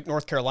think Duke,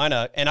 North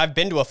Carolina, and I've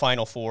been to a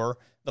Final Four,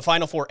 the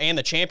Final Four and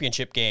the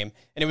championship game,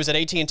 and it was at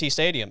AT&T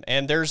Stadium.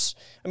 And there's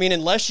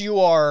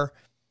a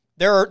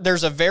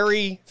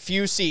very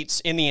few seats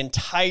in the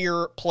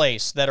entire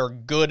place that are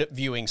good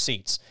viewing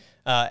seats.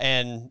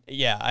 You're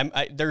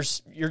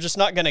just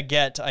not going to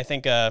get, I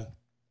think, a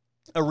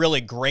really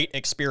great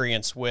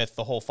experience with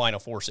the whole Final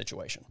Four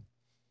situation.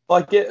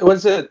 Like the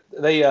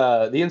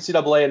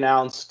NCAA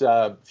announced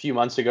a few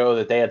months ago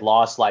that they had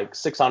lost like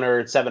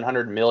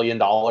 $600-700 million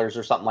or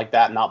something like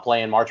that, not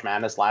playing March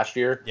Madness last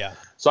year. Yeah.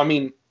 So, I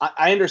mean,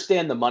 I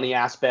understand the money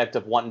aspect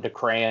of wanting to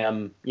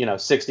cram,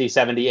 60,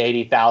 70,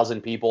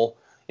 80,000 people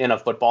in a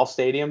football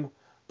stadium,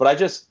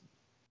 but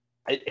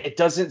it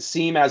doesn't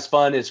seem as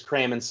fun as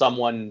cramming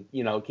someone,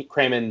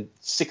 cramming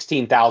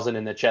 16,000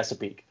 in the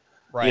Chesapeake.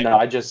 Right.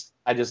 I just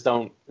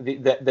don't,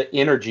 the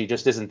energy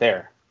just isn't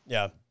there.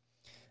 Yeah.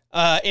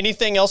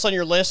 Anything else on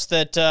your list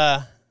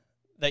that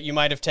you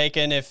might have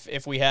taken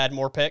if we had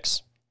more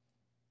picks?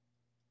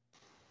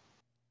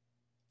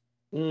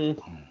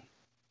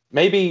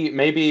 Maybe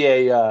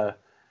a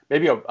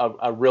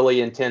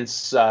really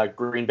intense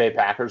Green Bay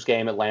Packers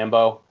game at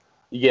Lambeau.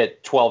 You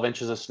get 12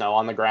 inches of snow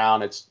on the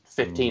ground. It's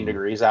 15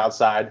 degrees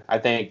outside. I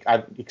think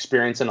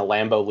experiencing a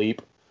Lambeau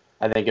leap,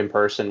 I think in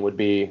person would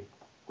be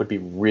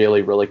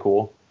really, really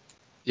cool.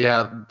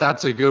 Yeah,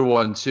 that's a good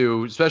one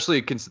too,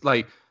 especially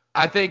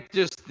I think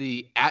just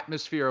the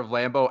atmosphere of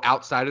Lambeau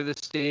outside of the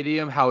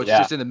stadium, how it's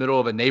just in the middle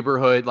of a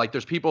neighborhood. Like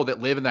there's people that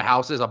live in the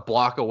houses a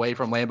block away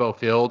from Lambeau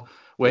Field,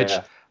 which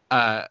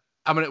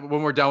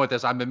when we're done with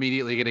this, I'm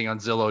immediately getting on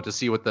Zillow to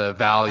see what the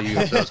value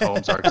of those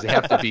homes are, because they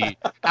have to be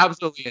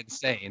absolutely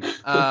insane.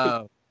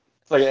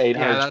 like an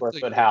 800 square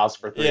foot house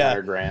for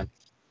 300 grand.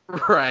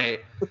 Right.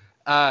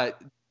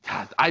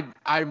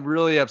 I'm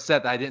really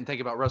upset that I didn't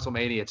think about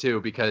WrestleMania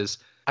too, because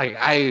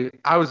I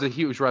was a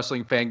huge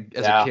wrestling fan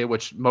as a kid,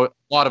 which a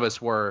lot of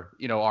us were,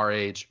 our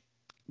age.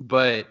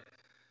 But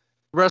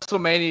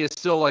WrestleMania is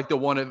still like the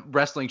one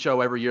wrestling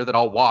show every year that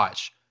I'll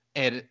watch,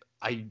 and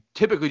I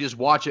typically just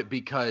watch it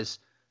because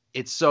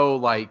it's so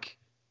like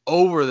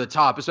over the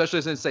top,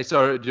 especially since they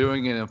started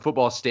doing it in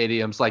football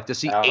stadiums. Like to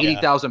see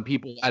 80,000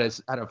 people at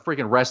a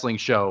freaking wrestling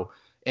show,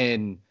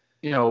 and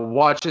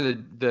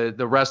watching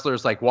the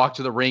wrestlers like walk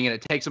to the ring, and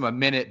it takes them a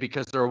minute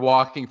because they're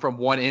walking from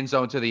one end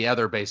zone to the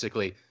other,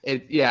 basically.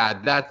 That's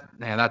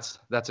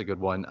a good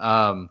one.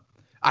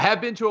 I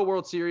have been to a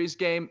World Series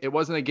game. It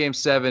wasn't a Game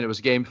 7. It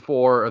was Game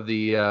 4 of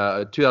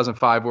the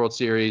 2005 World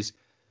Series.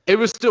 It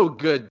was still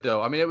good,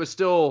 though. I mean, it was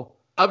still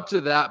up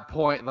to that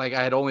point. Like,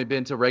 I had only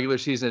been to regular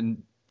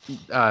season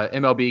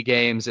MLB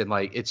games, and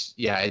like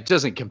it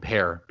doesn't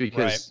compare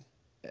because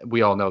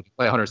we all know they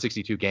play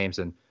 162 games,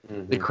 and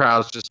the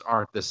crowds just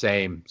aren't the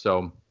same.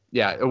 So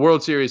yeah, a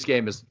World Series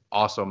game is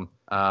awesome.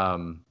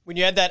 When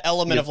you had that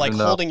element of like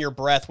holding your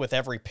breath with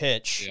every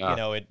pitch,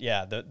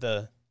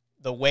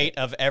 the weight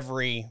of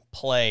every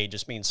play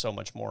just means so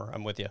much more.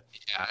 I'm with you.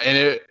 Yeah,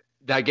 and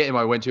that game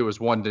I went to was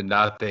 1-0,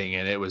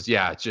 and it was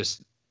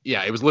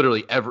it was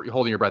literally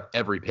holding your breath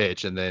every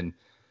pitch, and then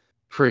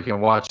freaking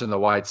watching the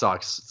White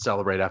Sox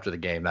celebrate after the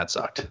game. That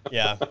sucked.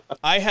 Yeah.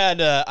 I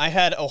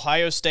had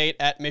Ohio State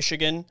at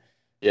Michigan.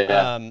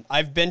 Yeah.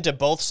 I've been to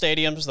both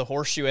stadiums, the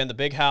Horseshoe and the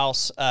Big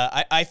House.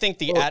 I think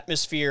the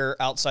atmosphere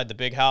outside the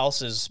Big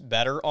House is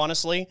better,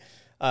 honestly.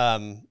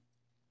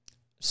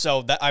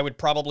 So that I would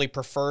probably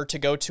prefer to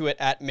go to it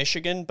at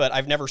Michigan, but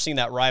I've never seen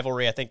that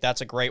rivalry. I think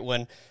that's a great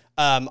one.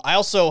 I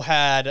also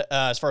had,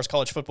 as far as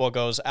college football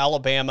goes,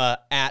 Alabama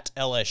at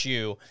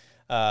LSU.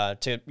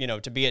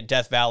 To be at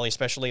Death Valley,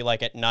 especially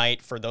like at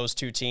night for those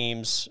two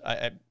teams,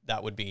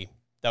 that would be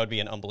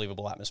an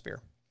unbelievable atmosphere.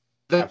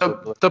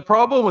 The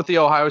problem with the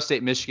Ohio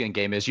State Michigan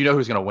game is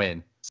who's going to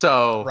win.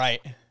 So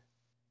right,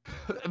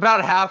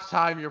 about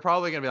halftime, you're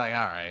probably going to be like,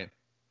 all right,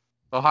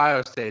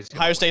 Ohio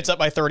State's up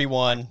by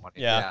 31.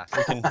 Yeah.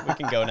 we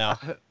can go now.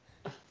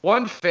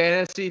 One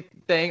fantasy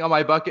thing on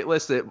my bucket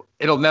list that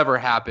it'll never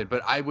happen,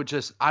 but I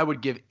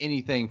would give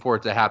anything for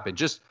it to happen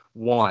just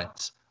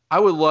once. I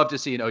would love to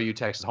see an OU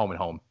Texas home and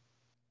home.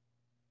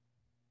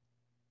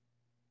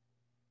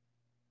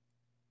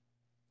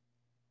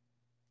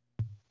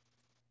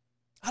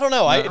 I don't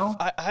know. No?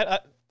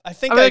 I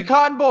think the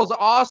Cotton Bowl is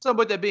awesome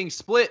with it being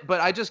split,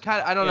 but I just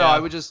I don't know. I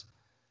would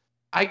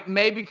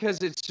maybe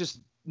because it's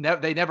just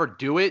they never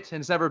do it and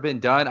it's never been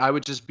done. I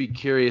would just be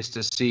curious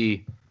to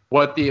see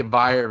what the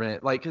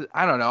environment like. 'Cause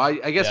I don't know.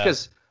 I guess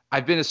because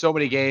I've been to so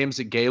many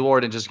games at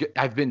Gaylord and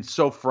I've been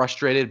so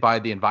frustrated by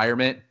the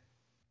environment.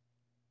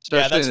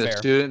 Especially in the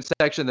student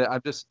section that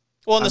I'm just.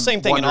 Well, and the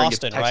same thing in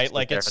Austin, right?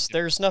 Like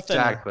there's nothing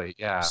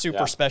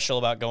super special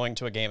about going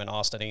to a game in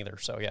Austin either.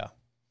 So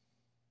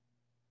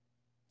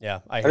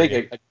I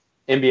think an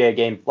NBA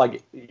game,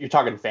 like you're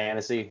talking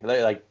fantasy,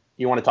 like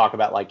you want to talk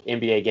about like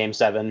NBA Game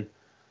 7,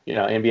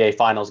 NBA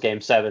Finals Game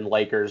 7,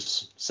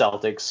 Lakers,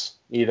 Celtics,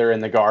 either in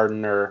the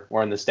Garden or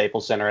in the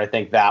Staples Center. I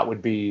think that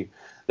would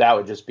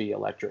just be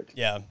electric.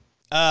 Yeah.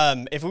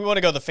 If we want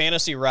to go the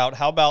fantasy route,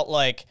 how about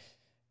like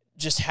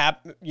just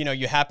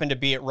you happen to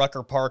be at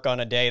Rucker Park on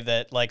a day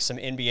that like some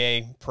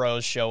NBA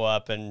pros show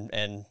up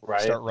and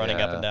start running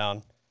up and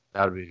down.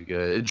 That would be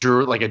good.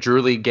 A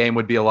Drew League game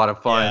would be a lot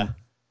of fun.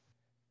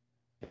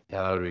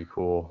 Yeah, that would be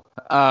cool.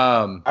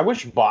 I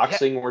wish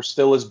boxing were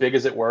still as big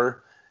as it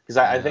were, because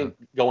I think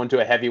going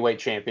to a heavyweight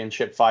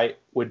championship fight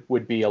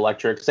would be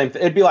electric.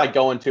 It'd be like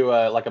going to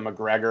a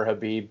McGregor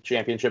Habib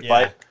championship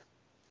fight.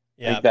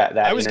 Yeah,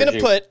 I was going to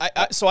put.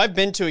 So I've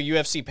been to a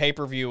UFC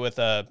pay-per-view with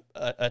a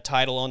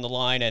title on the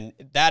line, and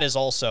that is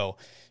also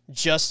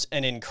just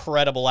an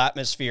incredible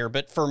atmosphere.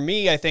 But for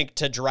me, I think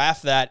to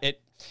draft that,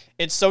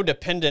 it's so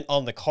dependent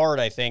on the card,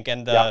 I think,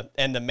 and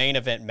the main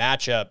event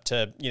matchup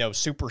to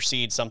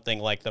supersede something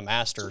like the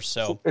Masters.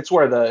 So it's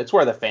where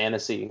the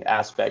fantasy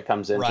aspect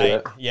comes into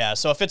it. Yeah.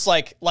 So if it's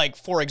like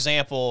for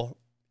example,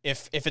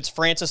 if it's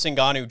Francis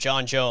Ngannou,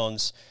 John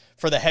Jones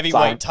for the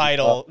heavyweight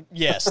title,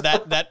 yes,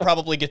 that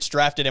probably gets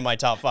drafted in my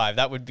top 5.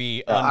 That would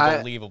be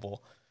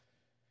unbelievable.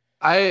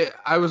 I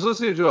was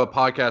listening to a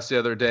podcast the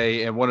other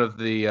day, and one of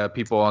the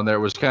people on there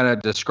was kind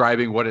of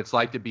describing what it's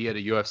like to be at a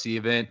UFC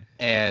event,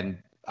 and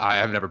I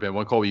have never been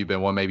one. Cole, you've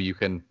been one. Maybe you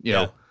can,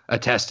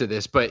 attest to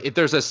this. But if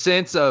there's a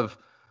sense of,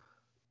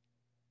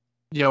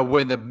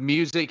 when the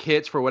music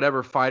hits for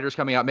whatever fighter's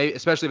coming out, maybe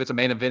especially if it's a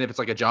main event, if it's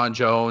like a John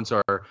Jones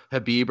or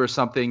Habib or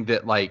something,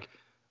 that like,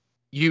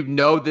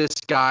 this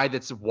guy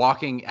that's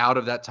walking out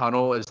of that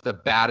tunnel is the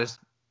baddest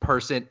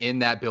person in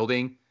that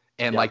building,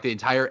 and like the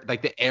entire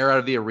the air out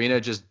of the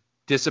arena just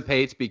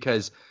dissipates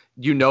because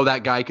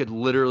that guy could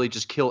literally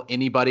just kill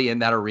anybody in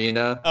that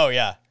arena. Oh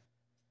yeah.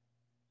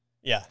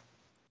 Yeah.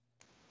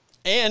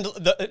 And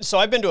so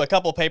I've been to a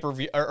couple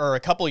pay-per-view or a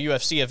couple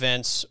UFC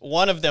events.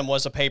 One of them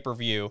was a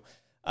pay-per-view,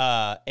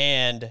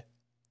 and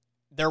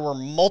there were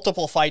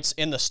multiple fights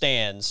in the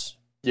stands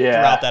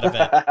throughout that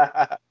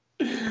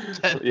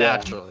event.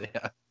 Naturally,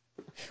 yeah.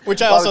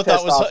 Which I also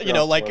thought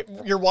was, like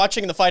you're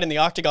watching the fight in the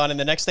octagon, and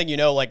the next thing you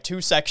know, like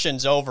 2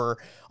 sections over,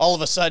 all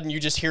of a sudden you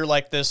just hear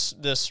like this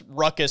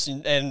ruckus,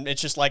 and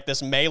it's just like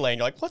this melee, and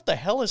you're like, what the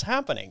hell is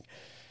happening?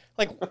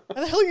 Like,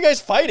 why the hell are you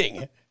guys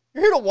fighting?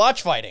 You're here to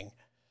watch fighting.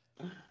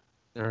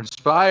 They're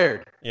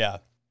inspired. Yeah.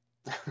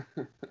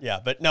 Yeah,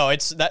 but no,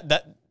 it's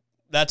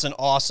that's an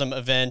awesome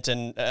event,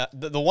 and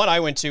the one I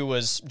went to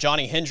was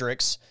Johnny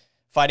Hendricks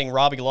fighting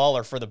Robbie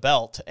Lawler for the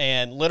belt,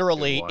 and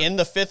literally in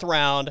the 5th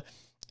round,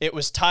 it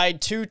was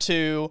tied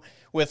 2-2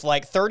 with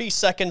like 30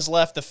 seconds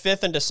left. The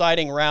 5th and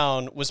deciding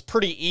round was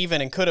pretty even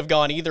and could have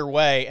gone either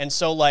way. And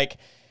so like,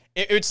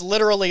 it's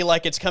literally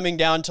like it's coming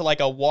down to like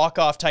a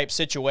walk-off type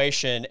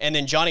situation. And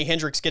then Johnny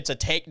Hendricks gets a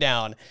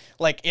takedown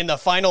like in the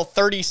final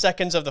 30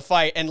 seconds of the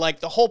fight. And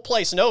like the whole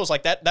place knows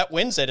like that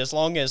wins it as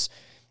long as,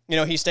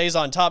 he stays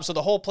on top. So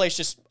the whole place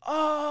just,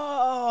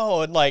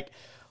 and like,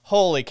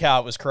 holy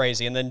cow, it was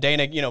crazy. And then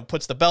Dana,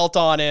 puts the belt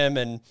on him,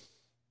 and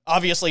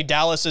obviously,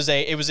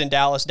 it was in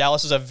Dallas.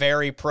 Dallas is a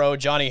very pro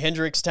Johnny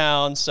Hendricks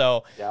town,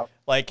 so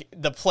like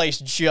the place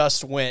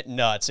just went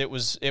nuts. It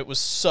was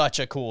such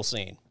a cool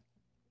scene.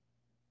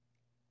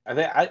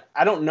 I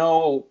don't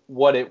know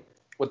what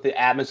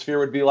the atmosphere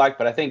would be like,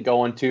 but I think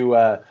going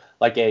to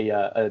like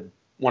a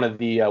one of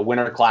the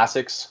winter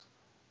classics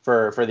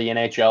for the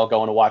NHL,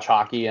 going to watch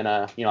hockey and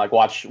like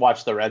watch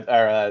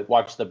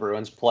the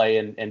Bruins play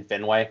in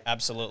Fenway.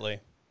 Absolutely.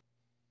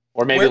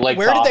 Or maybe Lake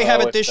Tahoe. Where did they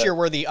have it this year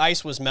where the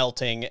ice was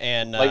melting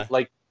and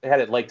like they had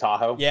it at Lake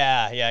Tahoe?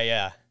 Yeah.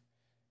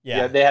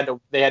 They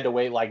had to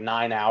wait like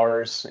 9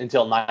 hours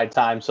until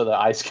nighttime so the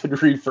ice could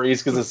refreeze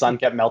because the sun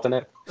kept melting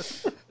it.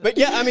 But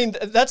yeah, I mean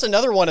that's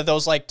another one of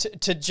those like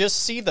to just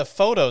see the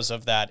photos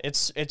of that.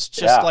 It's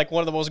just like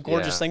one of the most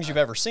gorgeous things you've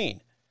ever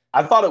seen.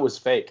 I thought it was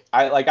fake.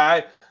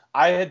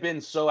 I had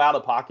been so out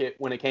of pocket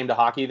when it came to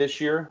hockey this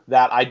year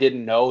that I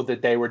didn't know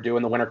that they were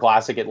doing the Winter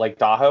Classic at Lake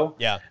Tahoe.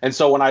 Yeah. And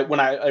so when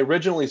I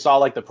originally saw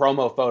like the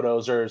promo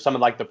photos or some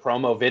of like the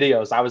promo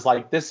videos, I was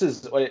like,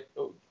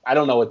 I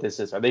don't know what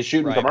this is. Are they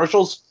shooting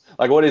commercials?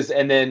 Like what is?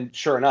 And then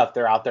sure enough,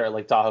 they're out there at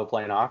Lake Tahoe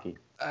playing hockey.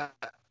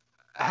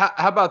 How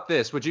about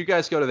this? Would you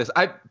guys go to this?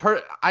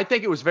 I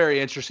think it was very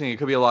interesting. It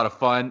could be a lot of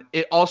fun.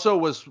 It also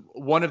was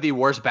one of the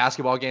worst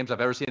basketball games I've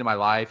ever seen in my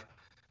life.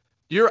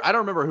 I don't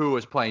remember who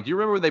was playing. Do you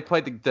remember when they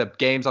played the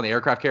games on the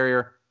aircraft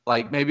carrier?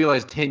 Like maybe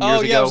like 10 years ago?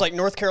 Oh, yeah, it was like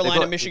North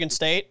Carolina, Michigan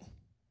State.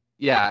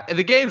 Yeah, and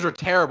the games were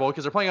terrible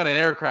because they're playing on an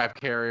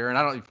aircraft carrier,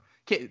 and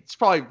it's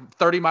probably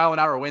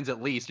 30-mile-an-hour winds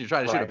at least. You're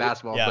trying to shoot a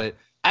basketball, but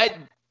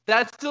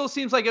that still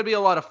seems like it'd be a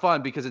lot of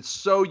fun because it's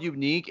so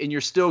unique, and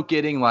you're still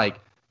getting like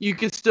you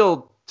could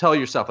still tell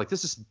yourself like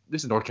this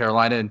is North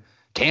Carolina and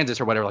Kansas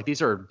or whatever. Like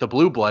these are the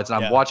Blue Bloods,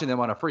 and I'm watching them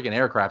on a freaking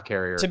aircraft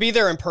carrier. To be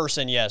there in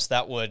person, yes,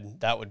 that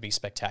would be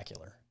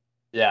spectacular.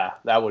 Yeah,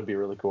 that would be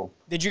really cool.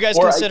 Did you guys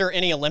consider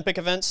any Olympic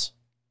events?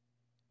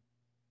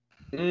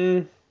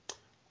 Maybe.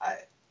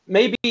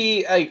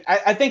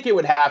 I think it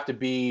would have to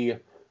be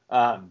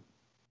kind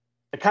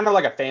of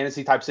like a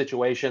fantasy type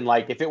situation.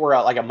 Like if it were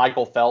like a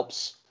Michael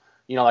Phelps,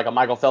 like a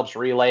Michael Phelps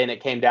relay, and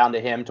it came down to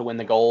him to win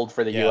the gold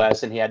for the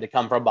U.S. and he had to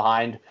come from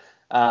behind.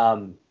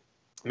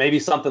 Maybe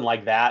something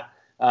like that.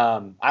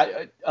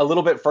 A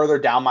little bit further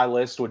down my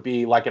list would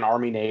be like an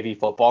Army-Navy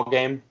football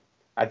game.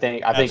 I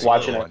think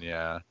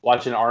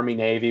watching Army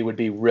Navy would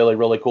be really,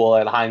 really cool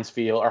at Heinz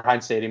Field or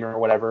Heinz Stadium or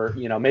whatever.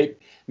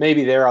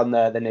 Maybe they're on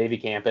the Navy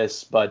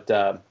campus, but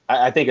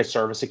I think a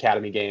service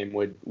academy game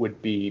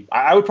would be.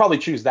 I would probably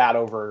choose that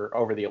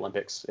over the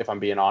Olympics if I'm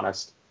being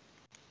honest.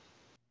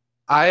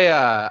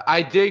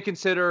 I did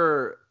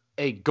consider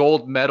a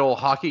gold medal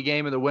hockey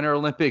game in the Winter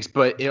Olympics,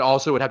 but it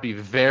also would have to be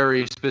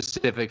very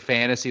specific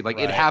fantasy. Like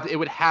it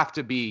would have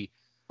to be.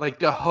 Like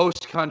the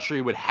host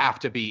country would have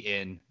to be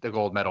in the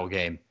gold medal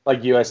game.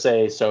 Like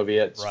USA,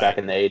 Soviets back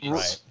in the 80s.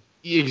 Right.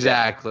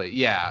 Exactly.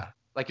 Yeah.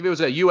 Like if it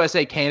was a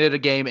USA Canada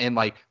game and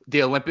like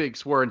the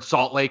Olympics were in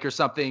Salt Lake or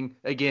something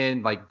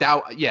again, like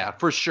that. Yeah,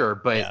 for sure.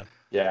 But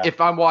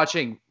if I'm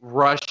watching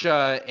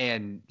Russia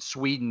and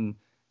Sweden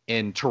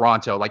in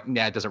Toronto, like,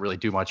 it doesn't really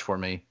do much for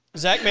me.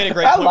 Zach made a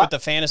great point with the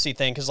fantasy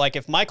thing. Cause like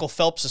if Michael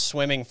Phelps is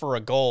swimming for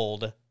a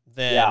gold,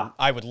 then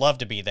I would love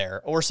to be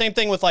there. Or same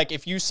thing with like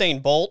if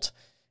Usain Bolt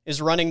is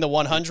running the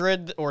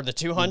 100 or the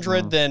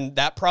 200, then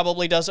that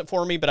probably does it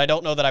for me. But I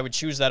don't know that I would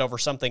choose that over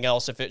something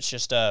else if it's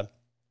just if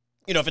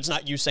it's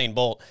not Usain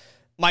Bolt.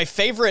 My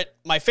favorite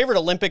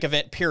Olympic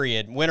event,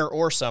 period, winter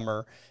or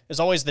summer, is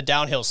always the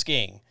downhill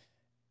skiing.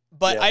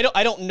 But I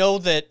don't know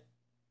that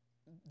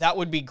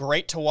would be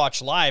great to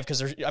watch live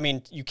because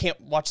you can't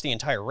watch the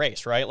entire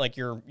race, right? Like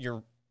you're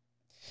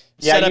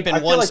set up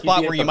in one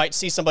spot where you might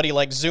see somebody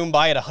like zoom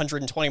by at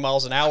 120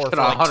 miles an hour for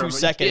like 2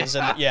 seconds.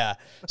 And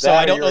so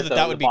I don't know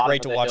that would be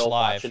great to watch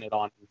live.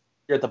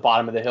 You're at the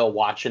bottom of the hill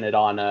watching it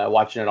on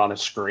a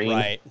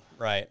screen.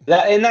 Right.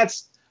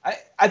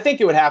 I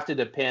think it would have to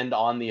depend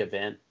on the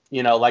event.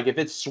 Like if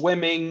it's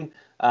swimming,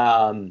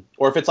 or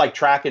if it's like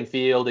track and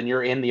field and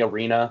you're in the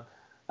arena,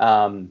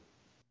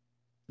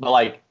 but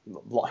like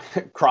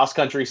cross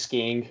country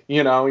skiing,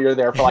 you're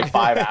there for like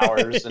 5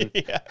 hours and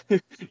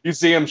you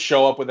see them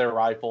show up with their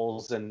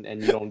rifles and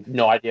you don't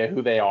no idea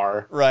who they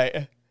are.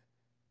 Right.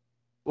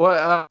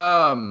 Well,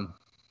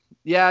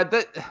 yeah,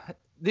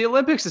 the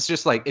Olympics is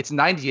just like, it's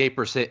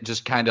 98%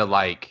 just kind of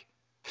like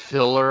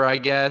filler, I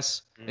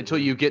guess, until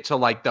you get to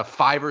like the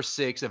 5 or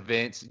 6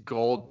 events,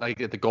 gold, like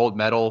at the gold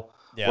medal,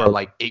 where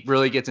like it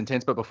really gets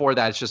intense. But before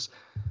that, it's just,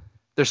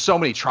 there's so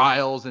many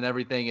trials and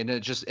everything, and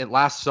it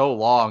lasts so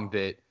long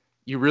that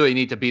you really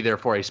need to be there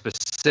for a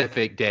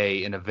specific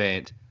day and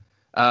event.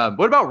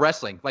 What about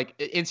wrestling? Like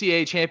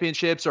NCAA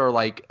championships or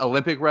like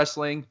Olympic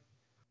wrestling?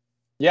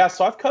 Yeah,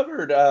 so I've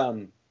covered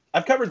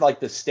like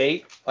the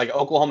state, like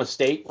Oklahoma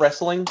State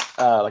wrestling,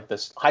 like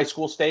this high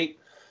school state,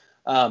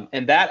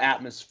 and that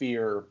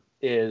atmosphere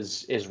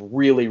is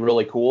really,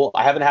 really cool.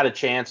 I haven't had a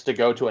chance to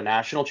go to a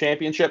national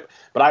championship,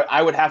 but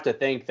I would have to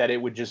think that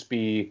it would just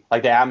be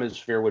like the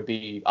atmosphere would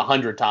be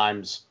 100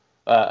 times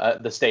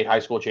the state high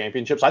school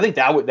championships. I think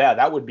that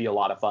would be a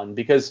lot of fun,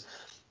 because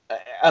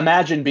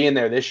imagine being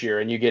there this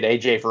year and you get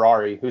AJ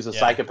Ferrari, who's a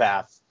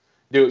psychopath,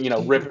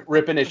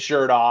 ripping his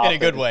shirt off in a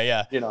good way,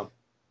 yeah.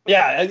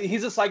 Yeah,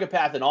 he's a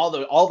psychopath in all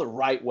the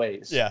right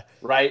ways. Yeah.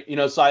 Right.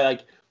 So I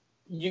like.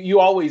 You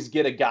always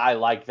get a guy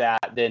like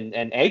that. And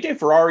AJ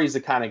Ferrari is the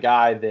kind of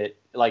guy that,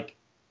 like,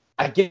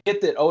 I get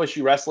that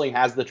OSU wrestling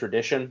has the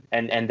tradition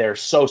and they're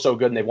so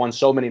good and they've won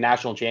so many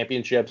national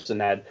championships and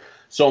had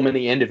so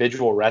many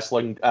individual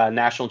wrestling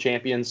national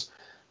champions.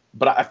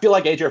 But I feel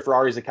like AJ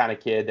Ferrari is the kind of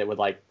kid that would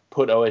like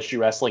put OSU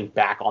wrestling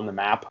back on the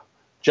map.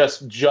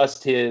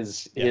 Just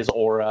his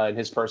aura and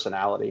his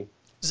personality.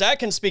 Zach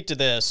can speak to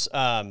this.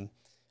 Let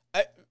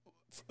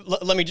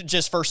me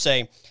just first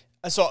say,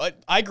 so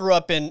I grew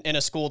up in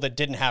a school that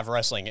didn't have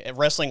wrestling.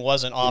 Wrestling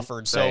wasn't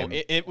offered. Same.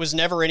 So it was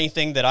never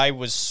anything that I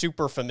was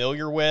super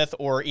familiar with,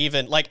 or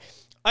even like,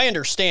 I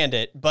understand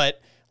it,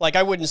 but like,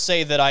 I wouldn't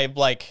say that I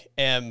like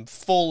am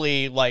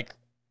fully like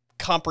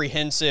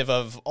comprehensive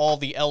of all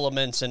the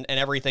elements and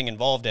everything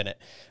involved in it.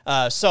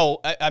 So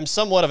I'm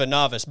somewhat of a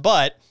novice,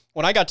 but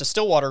when I got to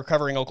Stillwater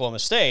covering Oklahoma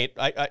State,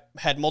 I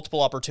had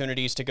multiple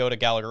opportunities to go to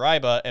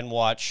Gallagher-Iba and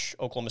watch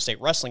Oklahoma State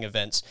wrestling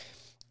events.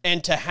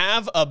 And to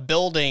have a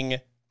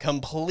building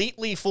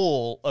completely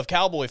full of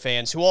Cowboy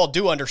fans who all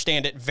do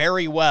understand it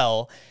very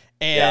well,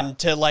 and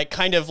to like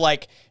kind of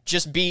like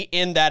just be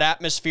in that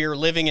atmosphere,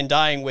 living and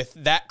dying with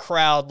that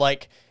crowd,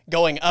 like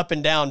going up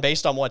and down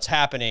based on what's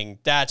happening,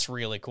 that's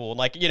really cool.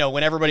 Like,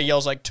 when everybody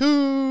yells like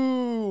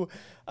two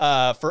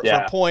for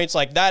points,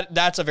 like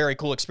that's a very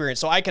cool experience.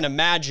 So I can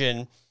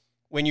imagine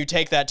when you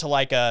take that to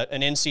like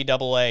an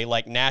NCAA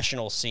like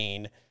national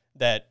scene,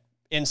 that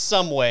in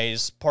some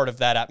ways part of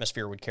that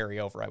atmosphere would carry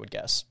over, I would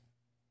guess.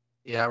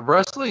 Yeah,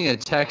 wrestling in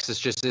Texas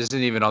just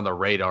isn't even on the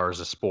radar as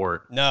a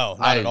sport. No,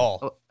 not at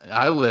all.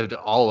 I lived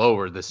all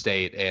over the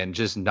state, and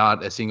just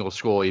not a single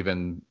school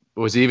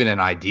was even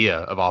an idea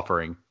of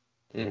offering.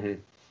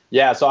 Mm-hmm.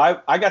 Yeah, so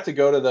I got to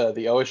go to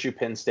the OSU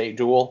Penn State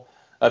duel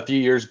a few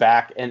years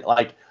back, and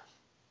like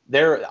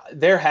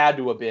there had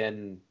to have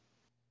been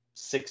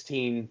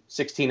 16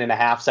 and a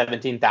half,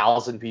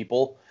 17,000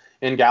 people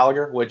in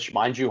Gallagher, which,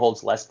 mind you,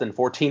 holds less than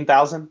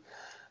 14,000.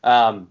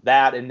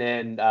 That, and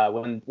then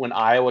when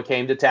Iowa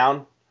came to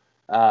town,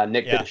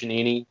 Nick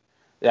Piccinini,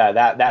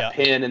 that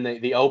pin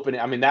and the opening.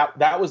 I mean,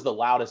 that was the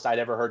loudest I'd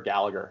ever heard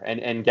Gallagher,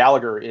 and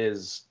Gallagher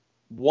is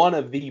one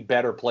of the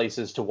better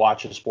places to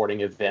watch a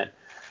sporting event,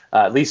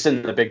 at least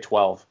in the Big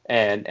 12.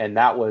 And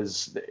that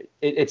was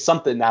it's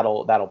something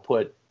that'll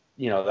put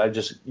that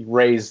just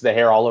raise the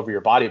hair all over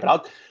your body.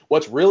 But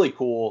what's really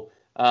cool.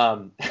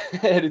 And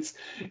it's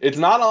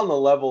not on the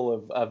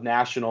level of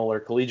national or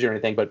collegiate or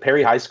anything, but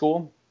Perry High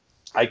School.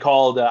 I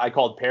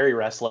called Perry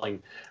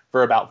wrestling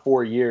for about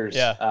 4 years.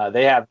 Yeah.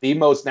 They have the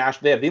most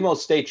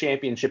state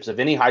championships of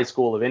any high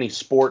school of any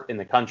sport in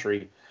the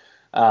country.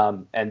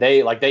 And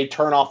they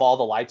turn off all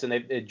the lights,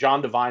 and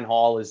John Devine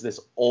Hall is this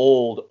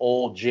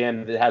old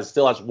gym that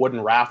still has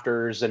wooden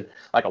rafters and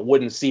like a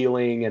wooden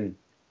ceiling, and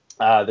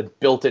they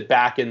built it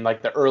back in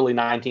like the early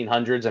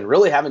 1900s and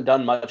really haven't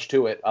done much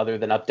to it other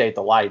than update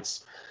the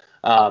lights.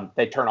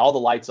 They turn all the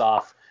lights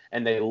off,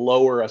 and they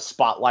lower a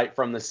spotlight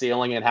from the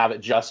ceiling and have it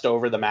just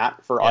over the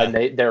mat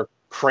and they're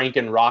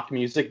cranking rock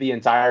music the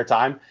entire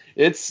time.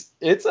 It's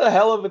a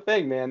hell of a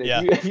thing, man.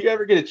 If you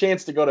ever get a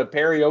chance to go to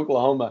Perry,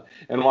 Oklahoma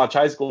and watch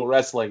high school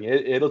wrestling,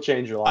 it'll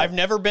change your life. I've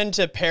never been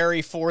to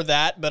Perry for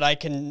that, but I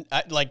can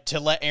like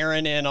to let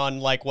Aaron in on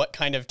like what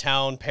kind of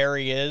town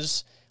Perry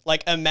is.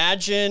 Like,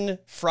 imagine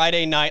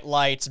Friday Night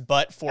Lights,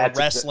 but for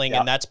wrestling,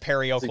 and that's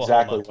Perry, Oklahoma.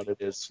 That's exactly what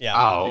it is. Yeah.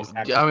 Oh,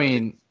 exactly. I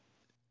mean,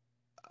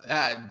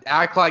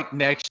 act like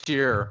next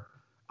year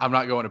I'm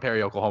not going to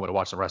Perry, Oklahoma to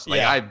watch some wrestling.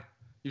 Yeah. Like,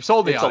 you've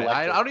sold me It's on it.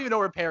 electric. I don't even know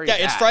where Perry is.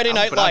 Yeah, it's Friday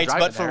Night Lights,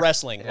 but for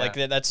wrestling. Yeah. Like,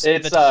 that's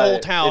It's, the whole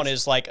town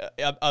it's- is like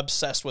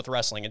obsessed with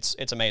wrestling.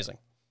 It's amazing.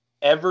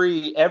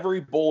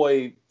 Every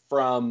boy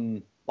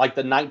from like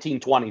the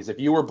 1920s, if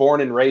you were born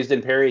and raised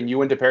in Perry and you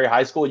went to Perry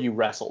High School, you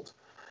wrestled.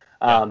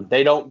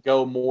 They don't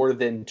go more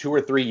than 2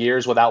 or 3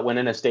 years without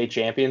winning a state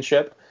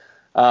championship.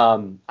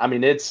 I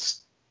mean,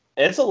 it's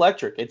It's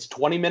electric. It's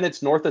 20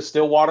 minutes north of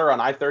Stillwater on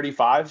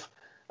I-35,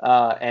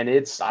 and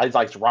it's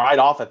like right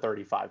off at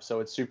 35, so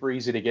it's super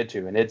easy to get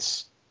to, and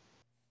it's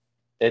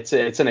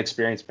an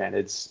experience, man.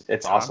 It's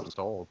awesome. I'm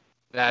sold.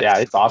 Yeah,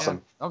 it's awesome.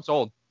 Yeah, I'm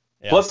sold.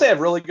 Yeah. Plus, they have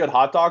really good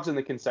hot dogs in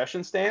the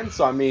concession stand.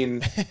 So, I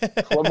mean,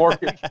 what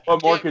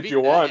more could you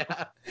want?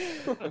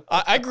 Yeah.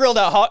 I grilled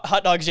out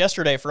hot dogs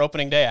yesterday for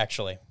opening day,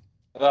 actually.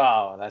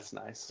 Oh, that's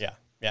nice. Yeah.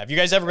 Yeah. Have you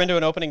guys ever been to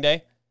an opening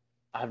day?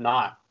 I have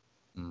not.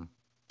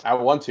 I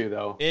want to,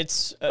 though.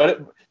 It's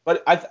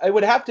but I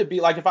would have to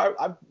be like, if I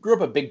grew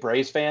up a big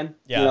Braves fan.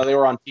 Yeah. You know, they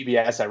were on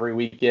TBS every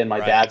weekend. My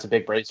Right. dad's a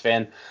big Braves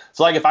fan.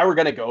 So, like, if I were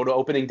going to go to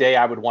opening day,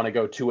 I would want to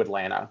go to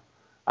Atlanta.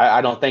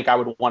 I don't think I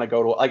would want to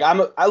go to, like,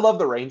 I love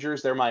the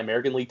Rangers. They're my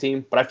American League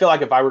team. But I feel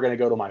like if I were going to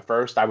go to my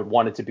first, I would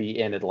want it to be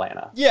in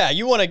Atlanta. Yeah,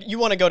 you want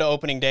to go to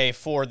opening day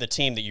for the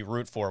team that you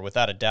root for,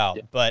 without a doubt.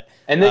 Yeah. But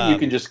and then you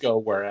can just go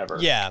wherever.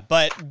 Yeah,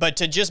 but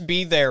to just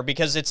be there,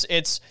 because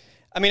it's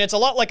I mean, it's a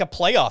lot like a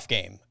playoff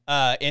game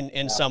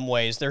in some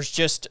ways. There's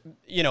just,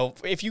 you know,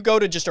 if you go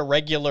to just a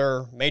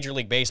regular Major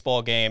League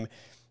Baseball game,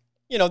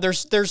 you know,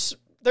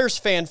 there's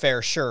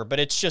fanfare, sure, but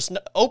it's just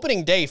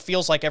opening day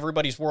feels like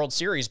everybody's World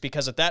Series,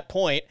 because at that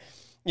point,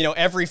 you know,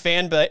 every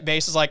fan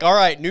base is like, all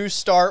right, new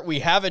start. We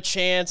have a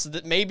chance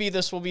that maybe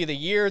this will be the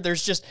year.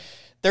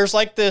 There's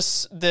like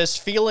this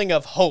feeling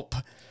of hope,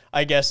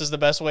 I guess is the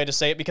best way to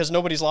say it, because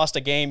nobody's lost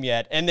a game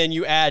yet. And then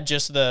you add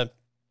just the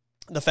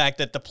fact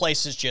that the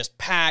place is just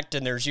packed,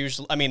 and there's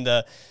usually, I mean,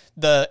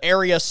 the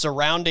area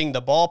surrounding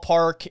the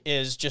ballpark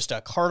is just a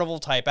carnival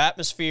type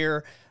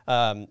atmosphere.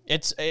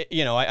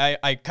 You know,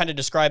 I kind of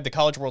described the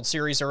College World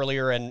Series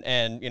earlier,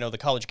 and you know, the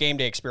college game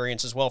day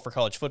experience as well for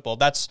college football.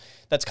 That's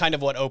kind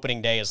of what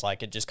opening day is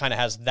like. It just kind of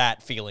has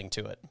that feeling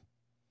to it.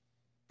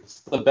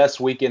 It's the best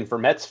weekend for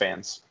Mets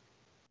fans,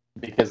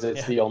 because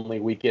it's the only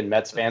weekend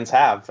Mets fans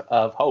have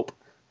of hope.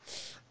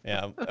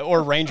 Yeah,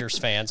 or Rangers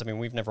fans. I mean,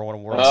 we've never won a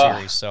World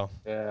Series, so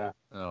yeah.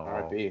 Oh,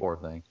 R.I.P. poor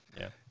thing.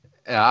 Yeah.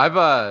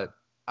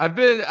 I've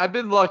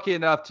been lucky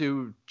enough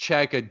to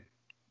check a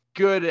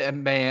good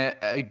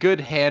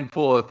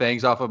handful of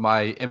things off of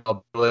my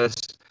MLB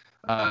list.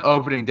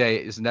 Opening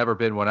day has never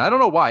been one. I don't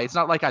know why. It's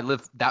not like I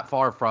live that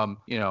far from,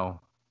 you know,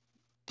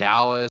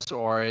 Dallas,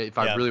 or if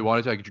I really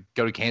wanted to, I could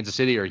go to Kansas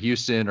City or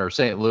Houston or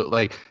St. Louis.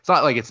 Like, it's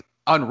not like it's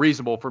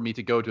unreasonable for me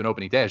to go to an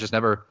opening day. It's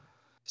never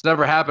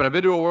happened. I've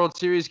been to a World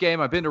Series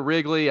game. I've been to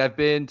Wrigley. I've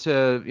been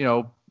to, you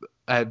know,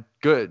 a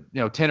good, you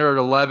know, 10 or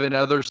 11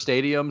 other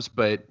stadiums,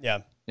 but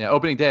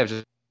opening day, I've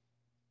just,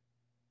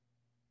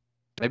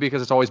 maybe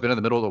because it's always been in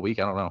the middle of the week.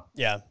 I don't know.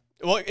 Yeah.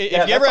 Well,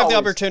 if you ever have the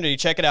opportunity,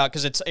 check it out,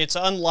 because it's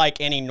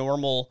unlike any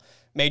normal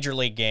major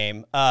league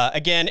game.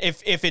 Again,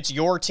 if it's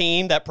your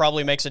team, that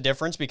probably makes a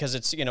difference, because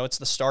it's, you know, it's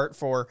the start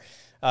for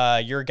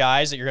your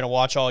guys that you're going to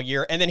watch all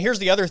year. And then here's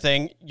the other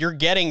thing: you're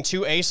getting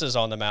two aces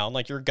on the mound.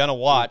 Like, you're going to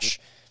watch,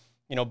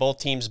 you know, both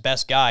teams'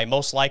 best guy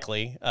most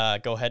likely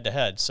go head to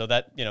head. So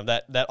that, you know,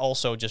 that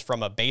also, just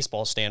from a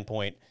baseball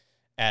standpoint,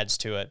 adds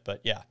to it.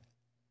 But yeah,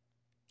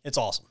 it's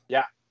awesome.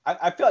 Yeah.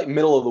 I feel like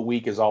middle of the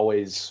week is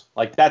always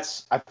like, I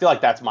feel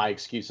like that's my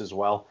excuse as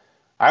well.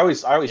 I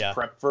always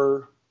prep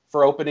for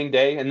opening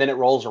day, and then it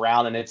rolls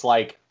around and it's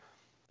like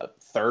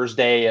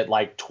Thursday at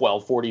like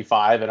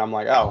 12:45, and I'm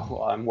like, oh,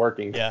 well, I'm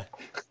working. Yeah.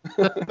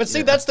 But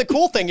see, that's the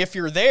cool thing. If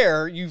you're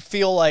there, you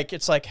feel like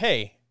it's like,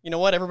 hey, you know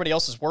what? Everybody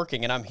else is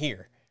working, and I'm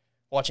here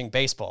watching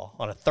baseball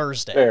on a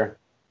Thursday. Fair.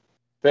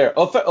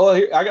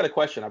 I got a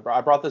question.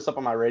 I brought this up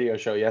on my radio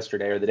show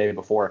yesterday or the day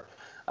before.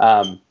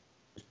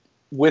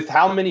 With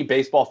how many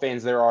baseball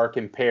fans there are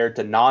compared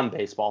to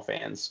non-baseball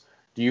fans,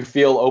 do you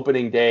feel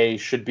opening day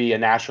should be a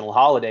national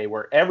holiday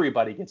where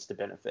everybody gets to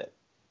benefit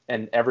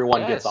and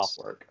everyone gets off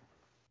work?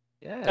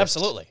 Yeah,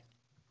 absolutely.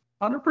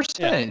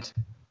 100%.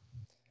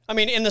 I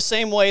mean, in the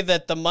same way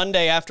that the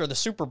Monday after the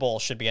Super Bowl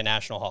should be a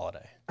national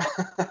holiday.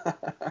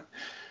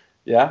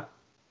 Yeah.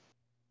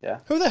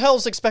 Who the hell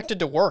is expected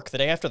to work the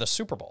day after the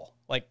Super Bowl?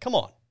 Like, come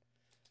on.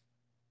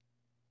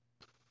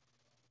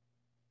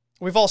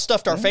 We've all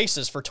stuffed our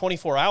faces for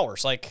 24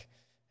 hours. Like,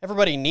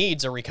 everybody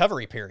needs a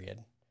recovery period.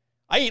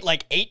 I eat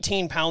like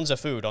 18 pounds of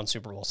food on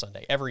Super Bowl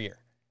Sunday every year.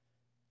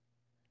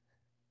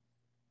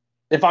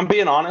 If I'm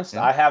being honest,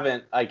 I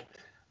haven't, like,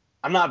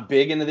 I'm not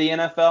big into the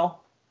NFL.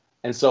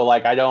 And so,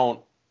 like, I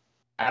don't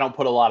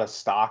put a lot of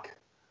stock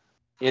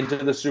into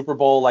the Super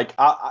Bowl. Like,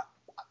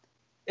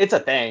 it's a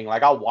thing.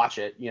 Like, I'll watch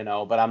it, you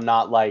know, but I'm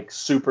not like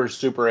super,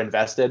 super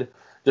invested,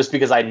 just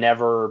because I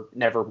never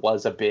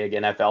was a big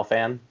NFL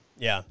fan.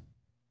 Yeah.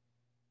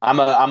 I'm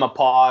a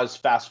pause,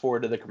 fast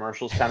forward to the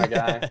commercials kind of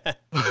guy.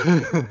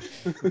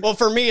 Well,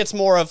 for me, it's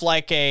more of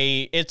like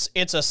it's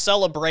a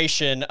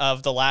celebration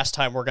of the last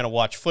time we're going to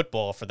watch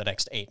football for the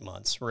next 8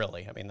 months.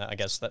 Really, I mean, I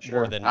guess that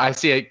more than I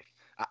see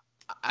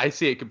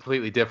it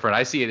completely different.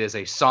 I see it as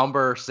a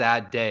somber,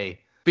 sad day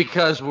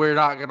because we're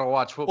not going to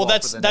watch football. Well,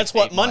 that's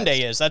what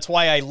Monday is. That's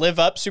why I live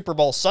up Super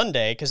Bowl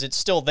Sunday, because it's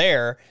still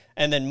there,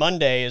 and then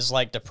Monday is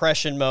like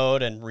depression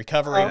mode and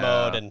recovery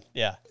mode, and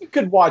you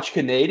could watch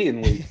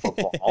Canadian League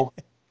football.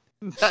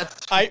 Zach,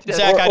 I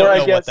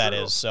don't know what that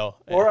is. So,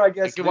 or I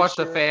guess you can watch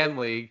the fan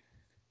league.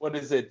 What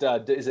is it?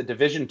 Is it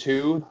Division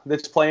II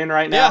that's playing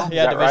right now?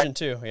 Yeah, Division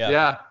II. Yeah.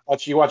 Yeah.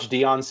 You watch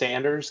Deion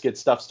Sanders get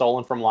stuff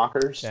stolen from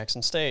lockers.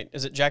 Jackson State.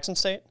 Is it Jackson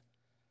State?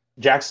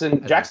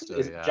 Jackson, So,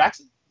 is yeah.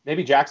 Jackson?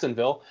 Maybe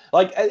Jacksonville.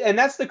 Like, and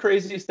that's the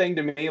craziest thing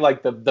to me.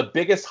 Like the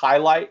biggest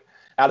highlight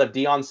out of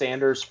Deion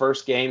Sanders'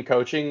 first game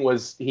coaching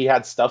was he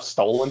had stuff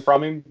stolen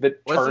from him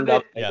that turned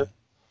up. Yeah.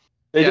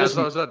 They Yeah, just,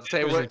 so I was about to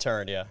say, It was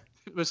returned, yeah.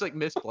 it was like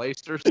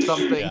misplaced or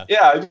something.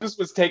 Yeah. it just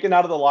was taken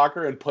out of the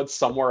locker and put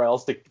somewhere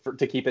else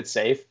to keep it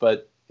safe.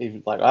 But he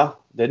was like,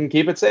 well, didn't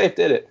keep it safe,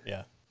 did it?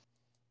 Yeah.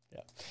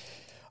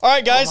 All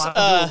right, guys.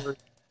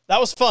 That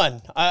was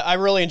fun. I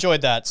really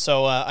enjoyed that.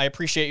 So I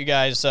appreciate you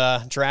guys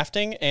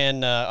drafting,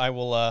 and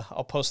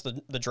I'll post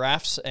the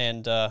drafts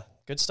and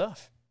good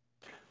stuff.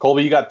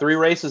 Colby, you got 3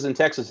 races in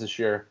Texas this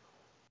year.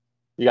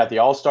 You got the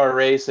All-Star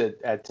race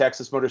at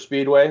Texas Motor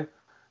Speedway.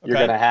 You're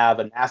Okay. gonna have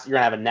a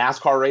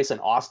NASCAR race in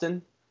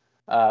Austin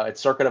at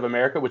Circuit of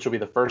America, which will be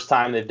the first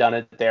time they've done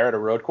it there at a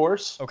road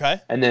course.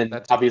 Okay. And then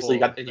That's a obviously cool you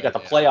got the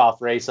event,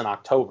 playoff race in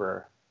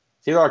October.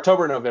 It's either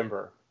October or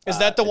November. Is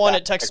that the one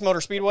at Texas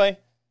Motor Speedway?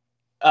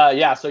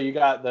 Yeah, so you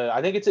got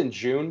I think it's in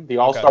June. The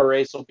All-Star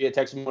race will be at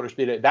Texas Motor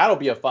Speedway. That'll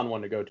be a fun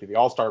one to go to. The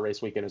All-Star race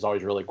weekend is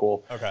always really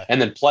cool. Okay.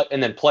 And then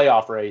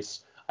playoff race.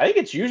 I think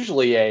it's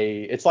usually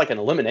it's like an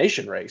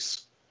elimination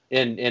race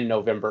in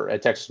November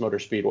at Texas Motor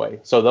Speedway.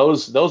 So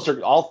those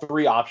are all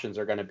 3 options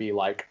are going to be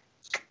like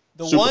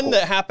The super one cool.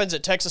 that happens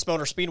at Texas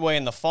Motor Speedway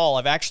in the fall,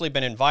 I've actually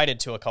been invited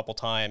to a couple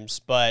times,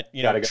 but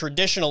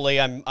traditionally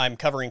I'm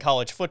covering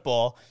college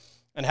football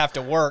and have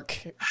to work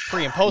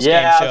pre and post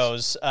game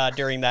shows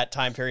during that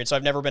time period. So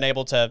I've never been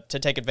able to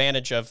take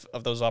advantage of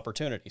those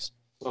opportunities.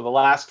 So the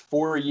last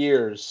 4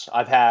 years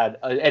I've had,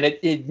 and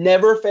it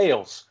never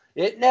fails.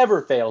 It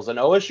never fails. An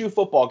OSU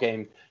football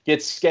game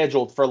gets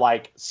scheduled for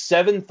like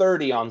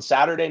 7:30 on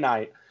Saturday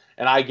night,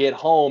 and I get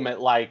home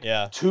at like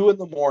 2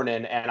 a.m,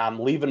 and I'm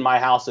leaving my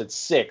house at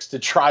 6 to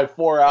drive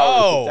 4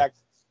 hours to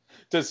Texas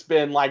to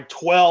spend like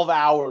 12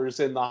 hours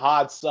in the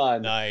hot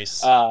sun.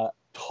 Nice.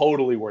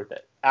 Totally worth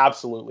it.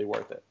 Absolutely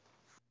worth it.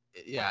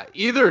 Yeah,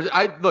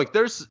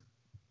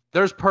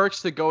 there's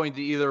perks to going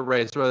to either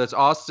race, whether it's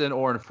Austin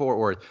or in Fort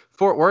Worth.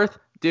 Fort Worth,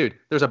 dude,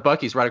 there's a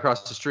Buc-ee's right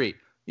across the street.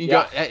 You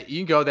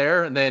can go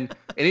there, and then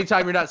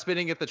anytime you're not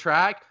spinning at the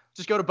track,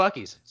 just go to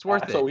Buc-ee's. It's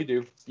worth it. That's what we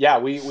do. Yeah,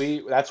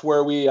 we that's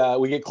where we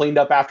get cleaned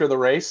up after the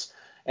race,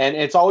 and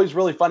it's always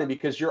really funny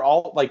because you're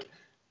all like,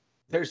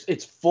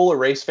 it's full of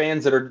race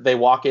fans they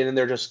walk in and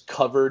they're just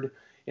covered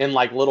in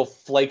like little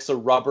flakes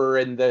of rubber,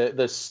 and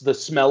the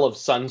smell of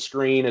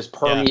sunscreen is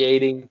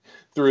permeating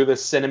through the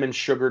cinnamon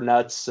sugar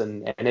nuts,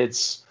 and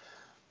it's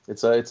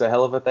a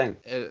hell of a thing.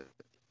 And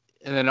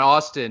then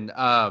Austin,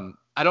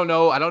 I don't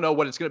know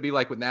what it's going to be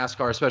like with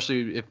NASCAR,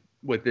 especially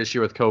with this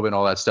year with COVID and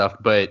all that stuff,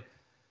 but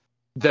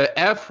the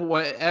F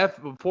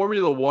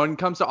Formula One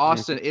comes to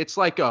Austin, it's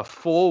like a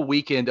full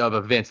weekend of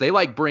events. They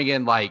like bring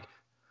in like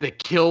the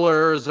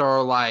Killers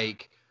or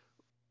like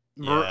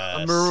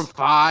Maroon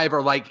 5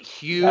 or like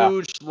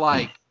huge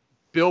like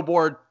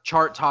Billboard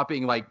chart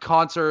topping like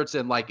concerts,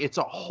 and like it's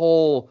a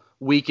whole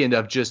weekend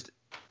of just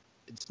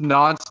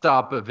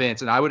nonstop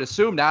events. And I would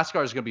assume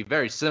NASCAR is going to be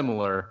very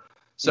similar.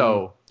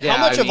 So how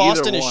much of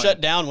Austin is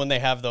shut down when they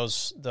have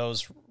those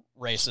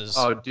races?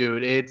 Oh,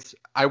 dude,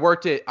 I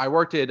worked at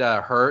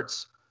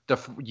Hertz the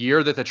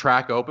year that the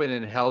track opened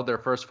and held their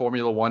first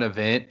Formula One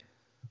event.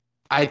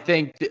 I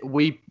think that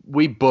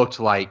we booked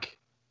like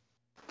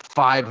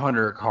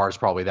 500 cars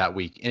probably that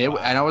week, and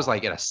I was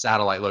like at a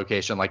satellite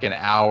location, like an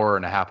hour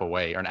and a half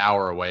away or an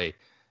hour away.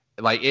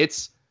 Like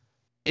it's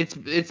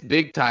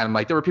big time.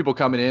 Like there were people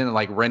coming in and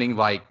like renting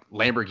like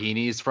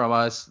Lamborghinis from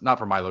us, not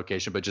from my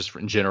location, but just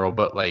in general.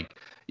 But like,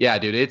 yeah,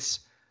 dude, it's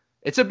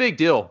a big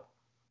deal.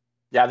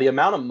 Yeah, the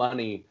amount of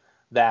money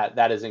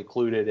that is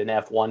included in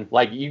F1,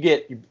 like you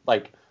get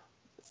like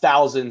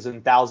thousands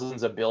and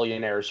thousands of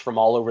billionaires from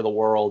all over the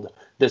world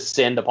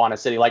descend upon a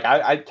city. Like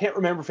I can't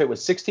remember if it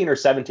was 16 or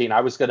 17.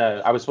 I was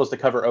supposed to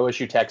cover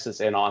OSU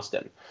Texas in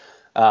Austin.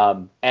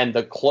 And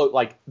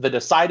the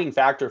deciding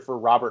factor for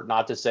Robert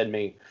not to send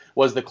me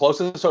was the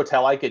closest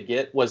hotel I could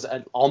get was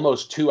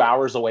almost 2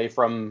 hours away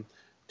from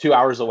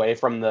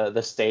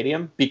the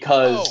stadium,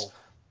 because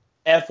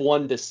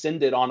F1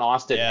 descended on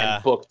Austin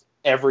and booked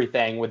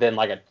everything within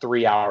like a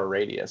 3-hour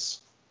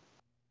radius.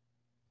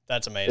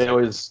 That's amazing. It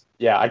was,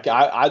 an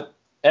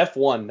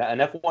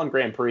F1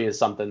 Grand Prix is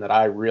something that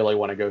I really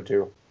want to go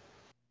to.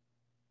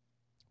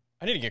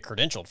 I need to get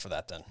credentialed for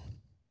that then.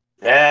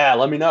 Yeah,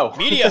 let me know.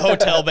 Media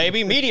hotel,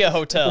 baby. Media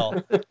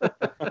hotel.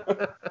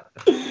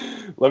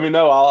 Let me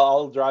know.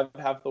 I'll drive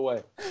half the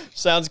way.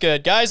 Sounds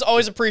good. Guys,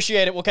 always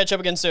appreciate it. We'll catch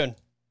up again soon.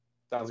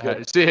 Sounds good.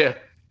 Right, see ya.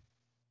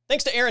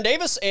 Thanks to Aaron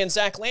Davis and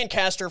Zach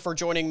Lancaster for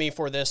joining me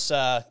for this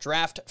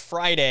Draft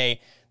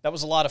Friday. That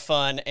was a lot of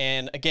fun.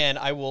 And again,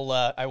 I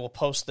will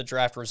post the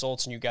draft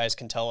results, and you guys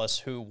can tell us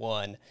who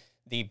won.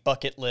 the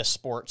bucket list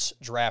sports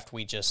draft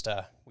we just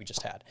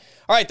had.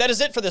 All right, that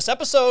is it for this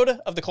episode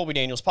of the Colby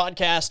Daniels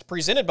podcast,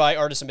 presented by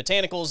Artisan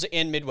Botanicals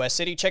in Midwest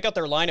City. Check out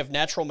their line of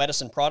natural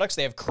medicine products.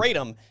 They have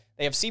Kratom,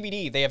 they have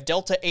CBD, they have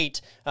Delta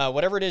 8,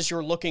 whatever it is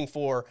you're looking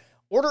for.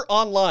 Order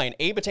online,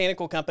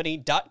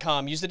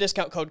 abotanicalcompany.com. Use the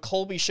discount code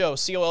Colby Show,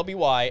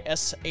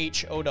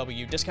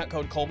 COLBYSHOW, discount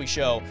code Colby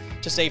Show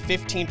to save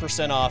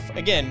 15% off.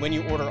 Again, when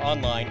you order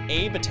online,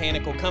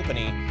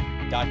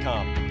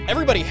 abotanicalcompany.com.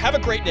 Everybody, have a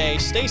great day,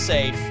 stay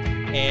safe,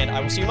 and I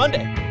will see you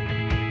Monday.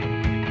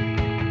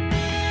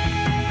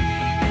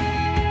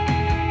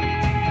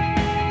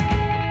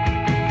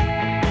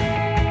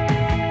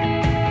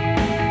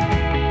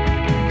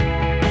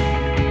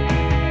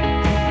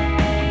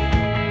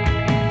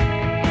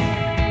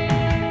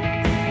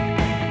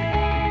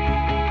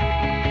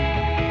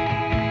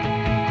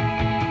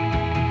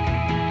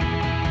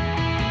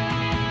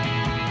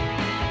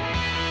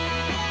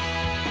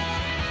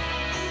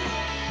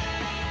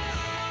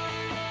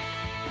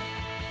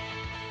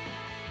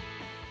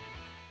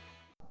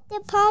 The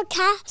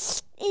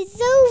podcast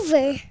is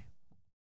over.